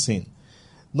Pastor was saying,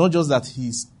 not just that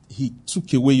he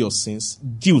took away your sins,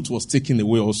 guilt was taken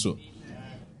away also.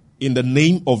 In the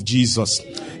name of Jesus.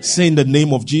 Say, in the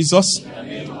name of Jesus.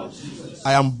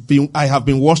 I have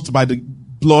been washed by the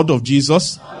blood of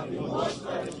Jesus.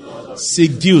 Say,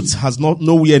 guilt has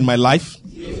nowhere in my life.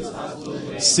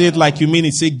 Say it like you mean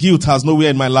it. Say, guilt has nowhere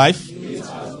in my life.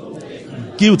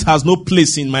 Guilt has no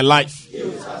place in my life.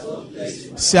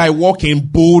 Say, I walk in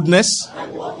boldness.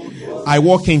 I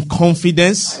walk in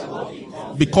confidence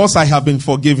because I have been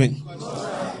forgiven.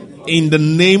 In the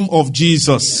name of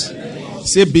Jesus.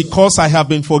 Say, because I have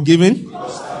been forgiven,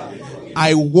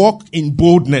 I walk in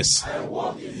boldness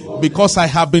because I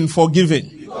have been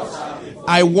forgiven.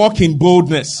 I walk in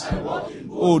boldness.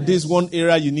 Oh, this one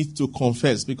area you need to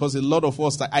confess, because a lot of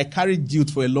us, I carried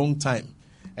guilt for a long time,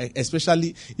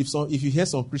 especially if you hear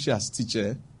some preachers teach,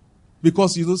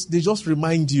 because they just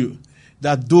remind you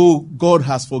that though God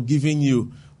has forgiven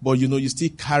you, but you still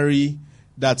carry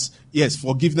that, yes,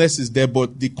 forgiveness is there,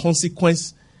 but the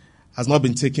consequence has not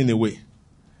been taken away.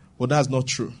 But that's not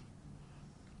true.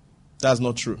 That's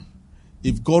not true.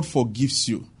 If God forgives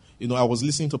you, I was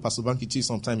listening to Pastor Bankichi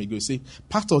some time ago. He said,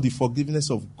 part of the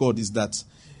forgiveness of God is that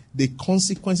the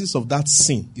consequences of that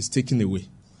sin is taken away.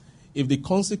 If the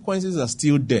consequences are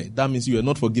still there, that means you are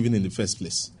not forgiven in the first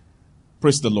place.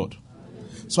 Praise the Lord.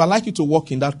 So I'd like you to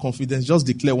walk in that confidence. Just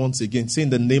declare once again, say, in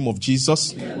the name of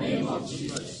Jesus,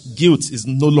 guilt is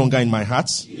no longer in my heart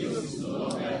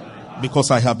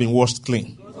because I have been washed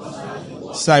clean.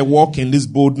 Say, I walk in this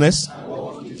boldness.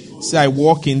 Say, I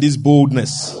walk in this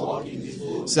boldness.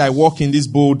 Say, I walk in this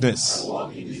boldness.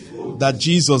 That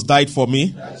Jesus died for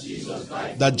me.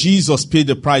 That Jesus paid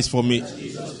the price for me.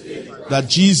 That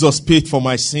Jesus paid for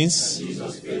my sins.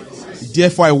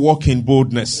 Therefore, I walk in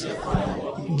boldness.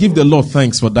 Give the Lord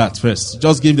thanks for that first.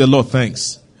 Just give the Lord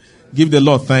thanks. Give the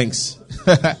Lord thanks.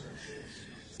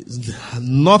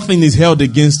 Nothing is held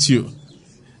against you.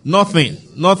 Nothing.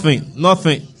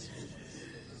 Nothing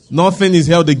is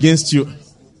held against you.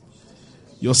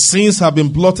 Your sins have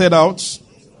been blotted out.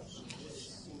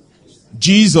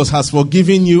 Jesus has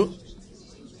forgiven you.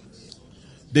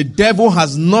 The devil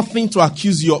has nothing to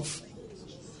accuse you of.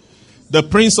 The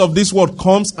prince of this world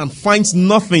comes and finds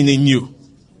nothing in you.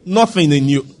 Nothing in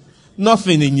you.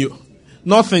 Nothing in you.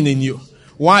 Nothing in you.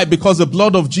 Why? Because the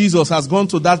blood of Jesus has gone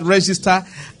to that register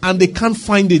and they can't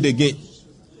find it again.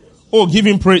 Oh, give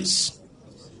him praise.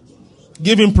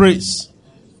 Give him praise.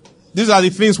 These are the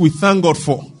things we thank God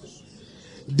for.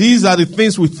 These are the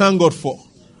things we thank God for.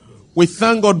 We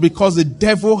thank God because the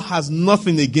devil has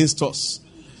nothing against us.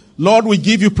 Lord, we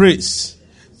give you praise.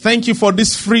 Thank you for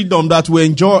this freedom that we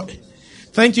enjoy.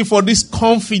 Thank you for this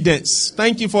confidence.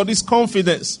 Thank you for this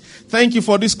confidence. Thank you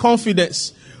for this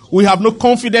confidence. We have no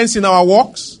confidence in our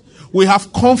works. We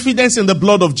have confidence in the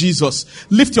blood of Jesus.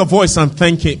 Lift your voice and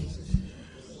thank him.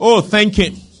 Oh, thank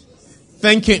him.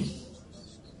 Thank him.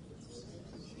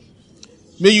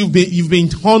 Maybe you've been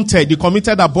haunted, you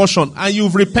committed abortion, and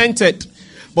you've repented.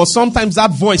 But sometimes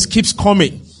that voice keeps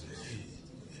coming.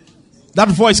 That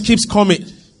voice keeps coming.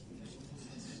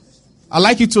 I'd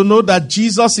like you to know that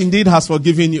Jesus indeed has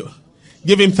forgiven you.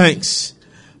 Give him thanks.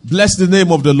 Bless the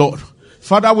name of the Lord.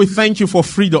 Father, we thank you for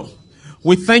freedom.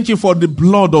 We thank you for the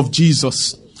blood of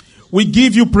Jesus. We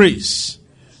give you praise.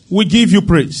 We give you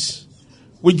praise.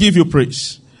 We give you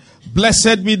praise.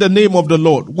 Blessed be the name of the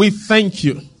Lord. We thank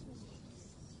you.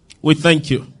 We thank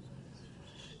you.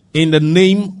 In the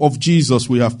name of Jesus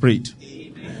we have prayed.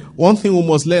 Amen. One thing we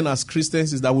must learn as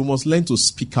Christians is that we must learn to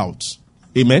speak out.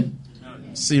 Amen?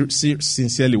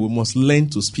 Sincerely, we must learn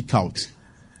to speak out.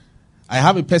 I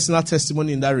have a personal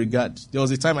testimony in that regard. There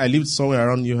was a time I lived somewhere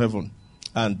around New Haven.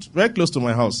 And very close to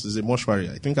my house is a mortuary.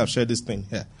 I think I've shared this thing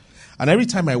here. And every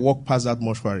time I walk past that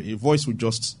mortuary, a voice would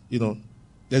just,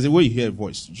 there's a way you hear a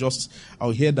voice.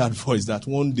 I'll hear that voice that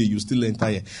one day you still enter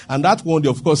here. And that one day,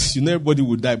 of course, everybody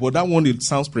will die. But that one, it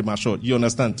sounds premature. You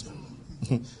understand?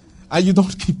 And you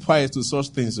don't keep quiet to such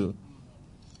things. So.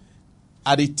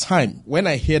 At a time, when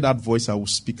I hear that voice, I will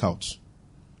speak out.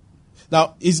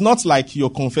 Now, it's not like you're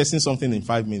confessing something in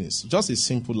 5 minutes. Just a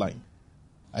simple line.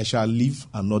 I shall live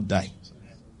and not die.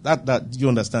 That you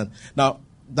understand? Now,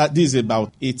 That this is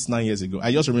about 8-9 years ago.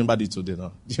 I just remembered it today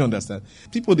now. Do you understand?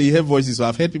 People, they hear voices. So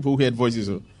I've heard people who heard voices.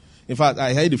 So. In fact,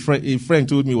 I heard a friend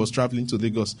told me he was traveling to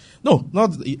Lagos. No,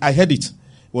 not, I heard it.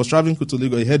 He was traveling to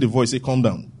Lagos. He heard the voice say, "Calm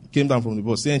down." He came down from the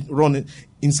bus. Saying, "Run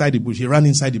inside the bush." He ran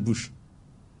inside the bush.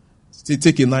 He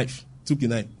took a knife,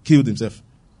 killed himself.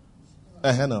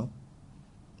 Now.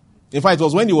 In fact, it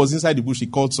was when he was inside the bush, he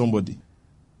called somebody.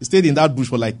 He stayed in that bush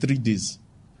for like 3 days.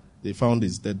 They found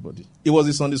his dead body. He was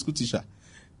a Sunday school teacher.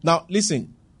 Now,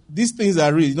 listen, these things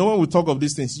are real. You know, when we talk of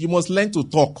these things, you must learn to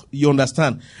talk. You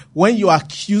understand? When you are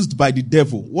accused by the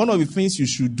devil, one of the things you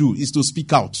should do is to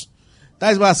speak out.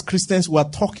 That is why as Christians, we are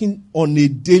talking on a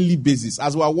daily basis.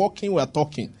 As we are walking, we are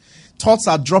talking. Thoughts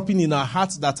are dropping in our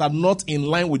hearts that are not in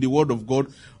line with the word of God.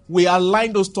 We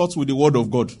align those thoughts with the word of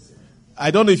God.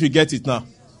 I don't know if you get it now.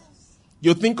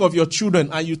 You think of your children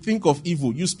and you think of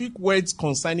evil. You speak words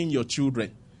concerning your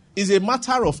children. It's a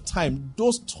matter of time.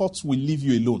 Those thoughts will leave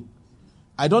you alone.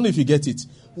 I don't know if you get it.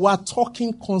 We are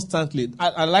talking constantly.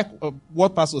 I like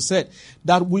what Pastor said,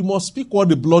 that we must speak what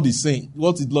the blood is saying.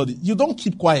 What the blood is. You don't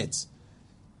keep quiet.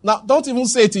 Now, don't even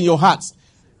say it in your heart.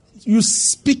 You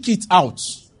speak it out.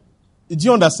 Do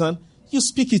you understand? You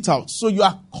speak it out. So you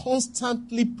are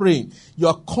constantly praying. You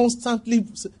are constantly,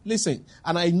 listen,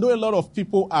 and I know a lot of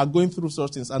people are going through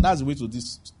such things, and that's the way to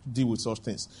deal with such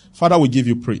things. Father, we give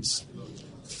you praise.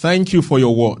 Thank you for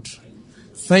your word.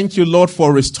 Thank you, Lord,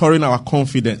 for restoring our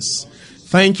confidence.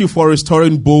 Thank you for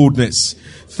restoring boldness.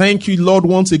 Thank you, Lord,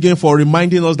 once again for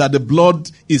reminding us that the blood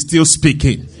is still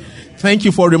speaking. Thank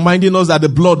you for reminding us that the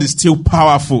blood is still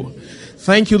powerful.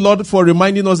 Thank you, Lord, for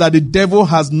reminding us that the devil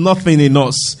has nothing in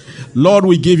us. Lord,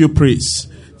 we give you praise.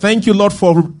 Thank you, Lord,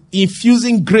 for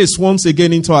infusing grace once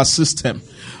again into our system.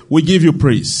 We give you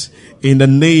praise. In the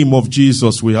name of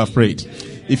Jesus, we have prayed.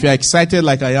 If you're excited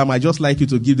like I am, I just like you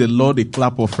to give the Lord a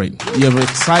clap offering. You're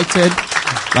excited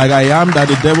like I am that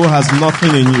the devil has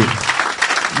nothing in you.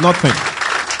 Nothing.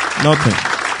 Nothing.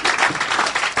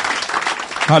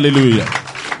 Hallelujah.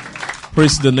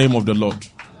 Praise the name of the Lord.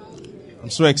 I'm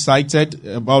so excited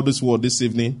about this word this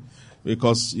evening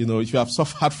because, you know, if you have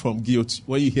suffered from guilt,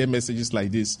 when you hear messages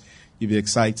like this, you'll be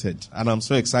excited. And I'm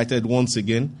so excited once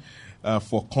again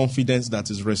for confidence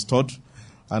that is restored.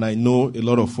 And I know a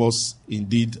lot of us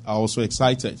indeed are also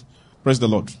excited. Praise the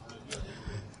Lord.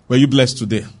 Were you blessed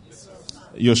today?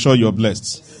 You're sure you're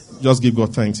blessed? Just give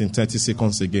God thanks in 30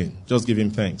 seconds again. Just give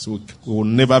him thanks. We will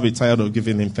never be tired of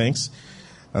giving him thanks.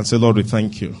 And say, Lord, we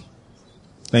thank you.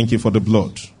 Thank you for the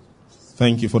blood.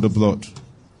 Thank you for the blood.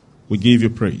 We give you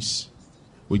praise.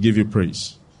 We give you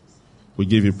praise. We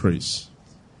give you praise.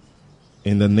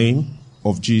 In the name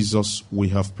of Jesus, we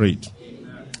have prayed.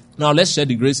 Amen. Now, let's share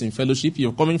the grace in fellowship.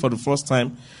 You're coming for the first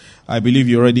time. I believe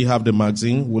you already have the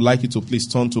magazine. We'd like you to please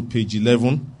turn to page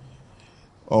 11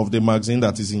 of the magazine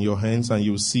that is in your hands, and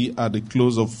you'll see at the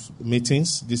close of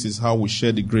meetings, this is how we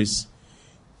share the grace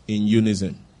in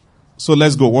unison. So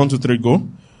let's go. 1, 2, 3, go.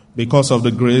 Because of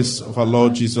the grace of our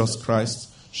Lord Jesus Christ,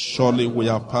 surely we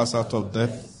have passed out of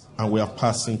death and we have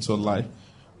passed into life.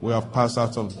 We have passed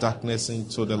out of darkness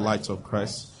into the light of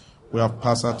Christ. We have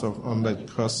passed out of under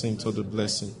curse into the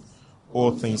blessing.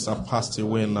 All things are passed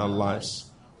away in our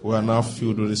lives. We are now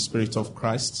filled with the Spirit of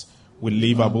Christ. We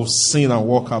live above sin and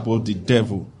walk above the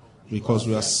devil because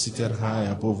we are seated high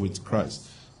above with Christ.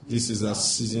 This is a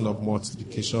season of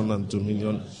multiplication and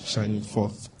dominion shining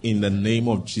forth in the name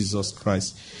of Jesus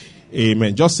Christ.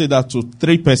 Amen. Just say that to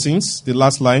 3 persons. The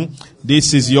last line.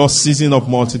 This is your season of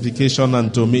multiplication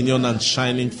and dominion and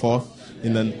shining forth.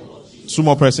 In the 2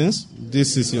 more persons.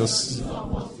 This is your season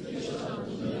of multiplication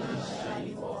and dominion and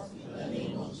shining forth in the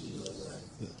name of Jesus.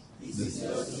 This is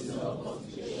your season of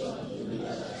multiplication and dominion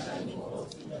and shining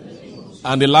forth in the name of Jesus.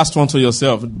 And the last one to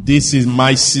yourself. This is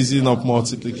my season of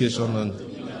multiplication and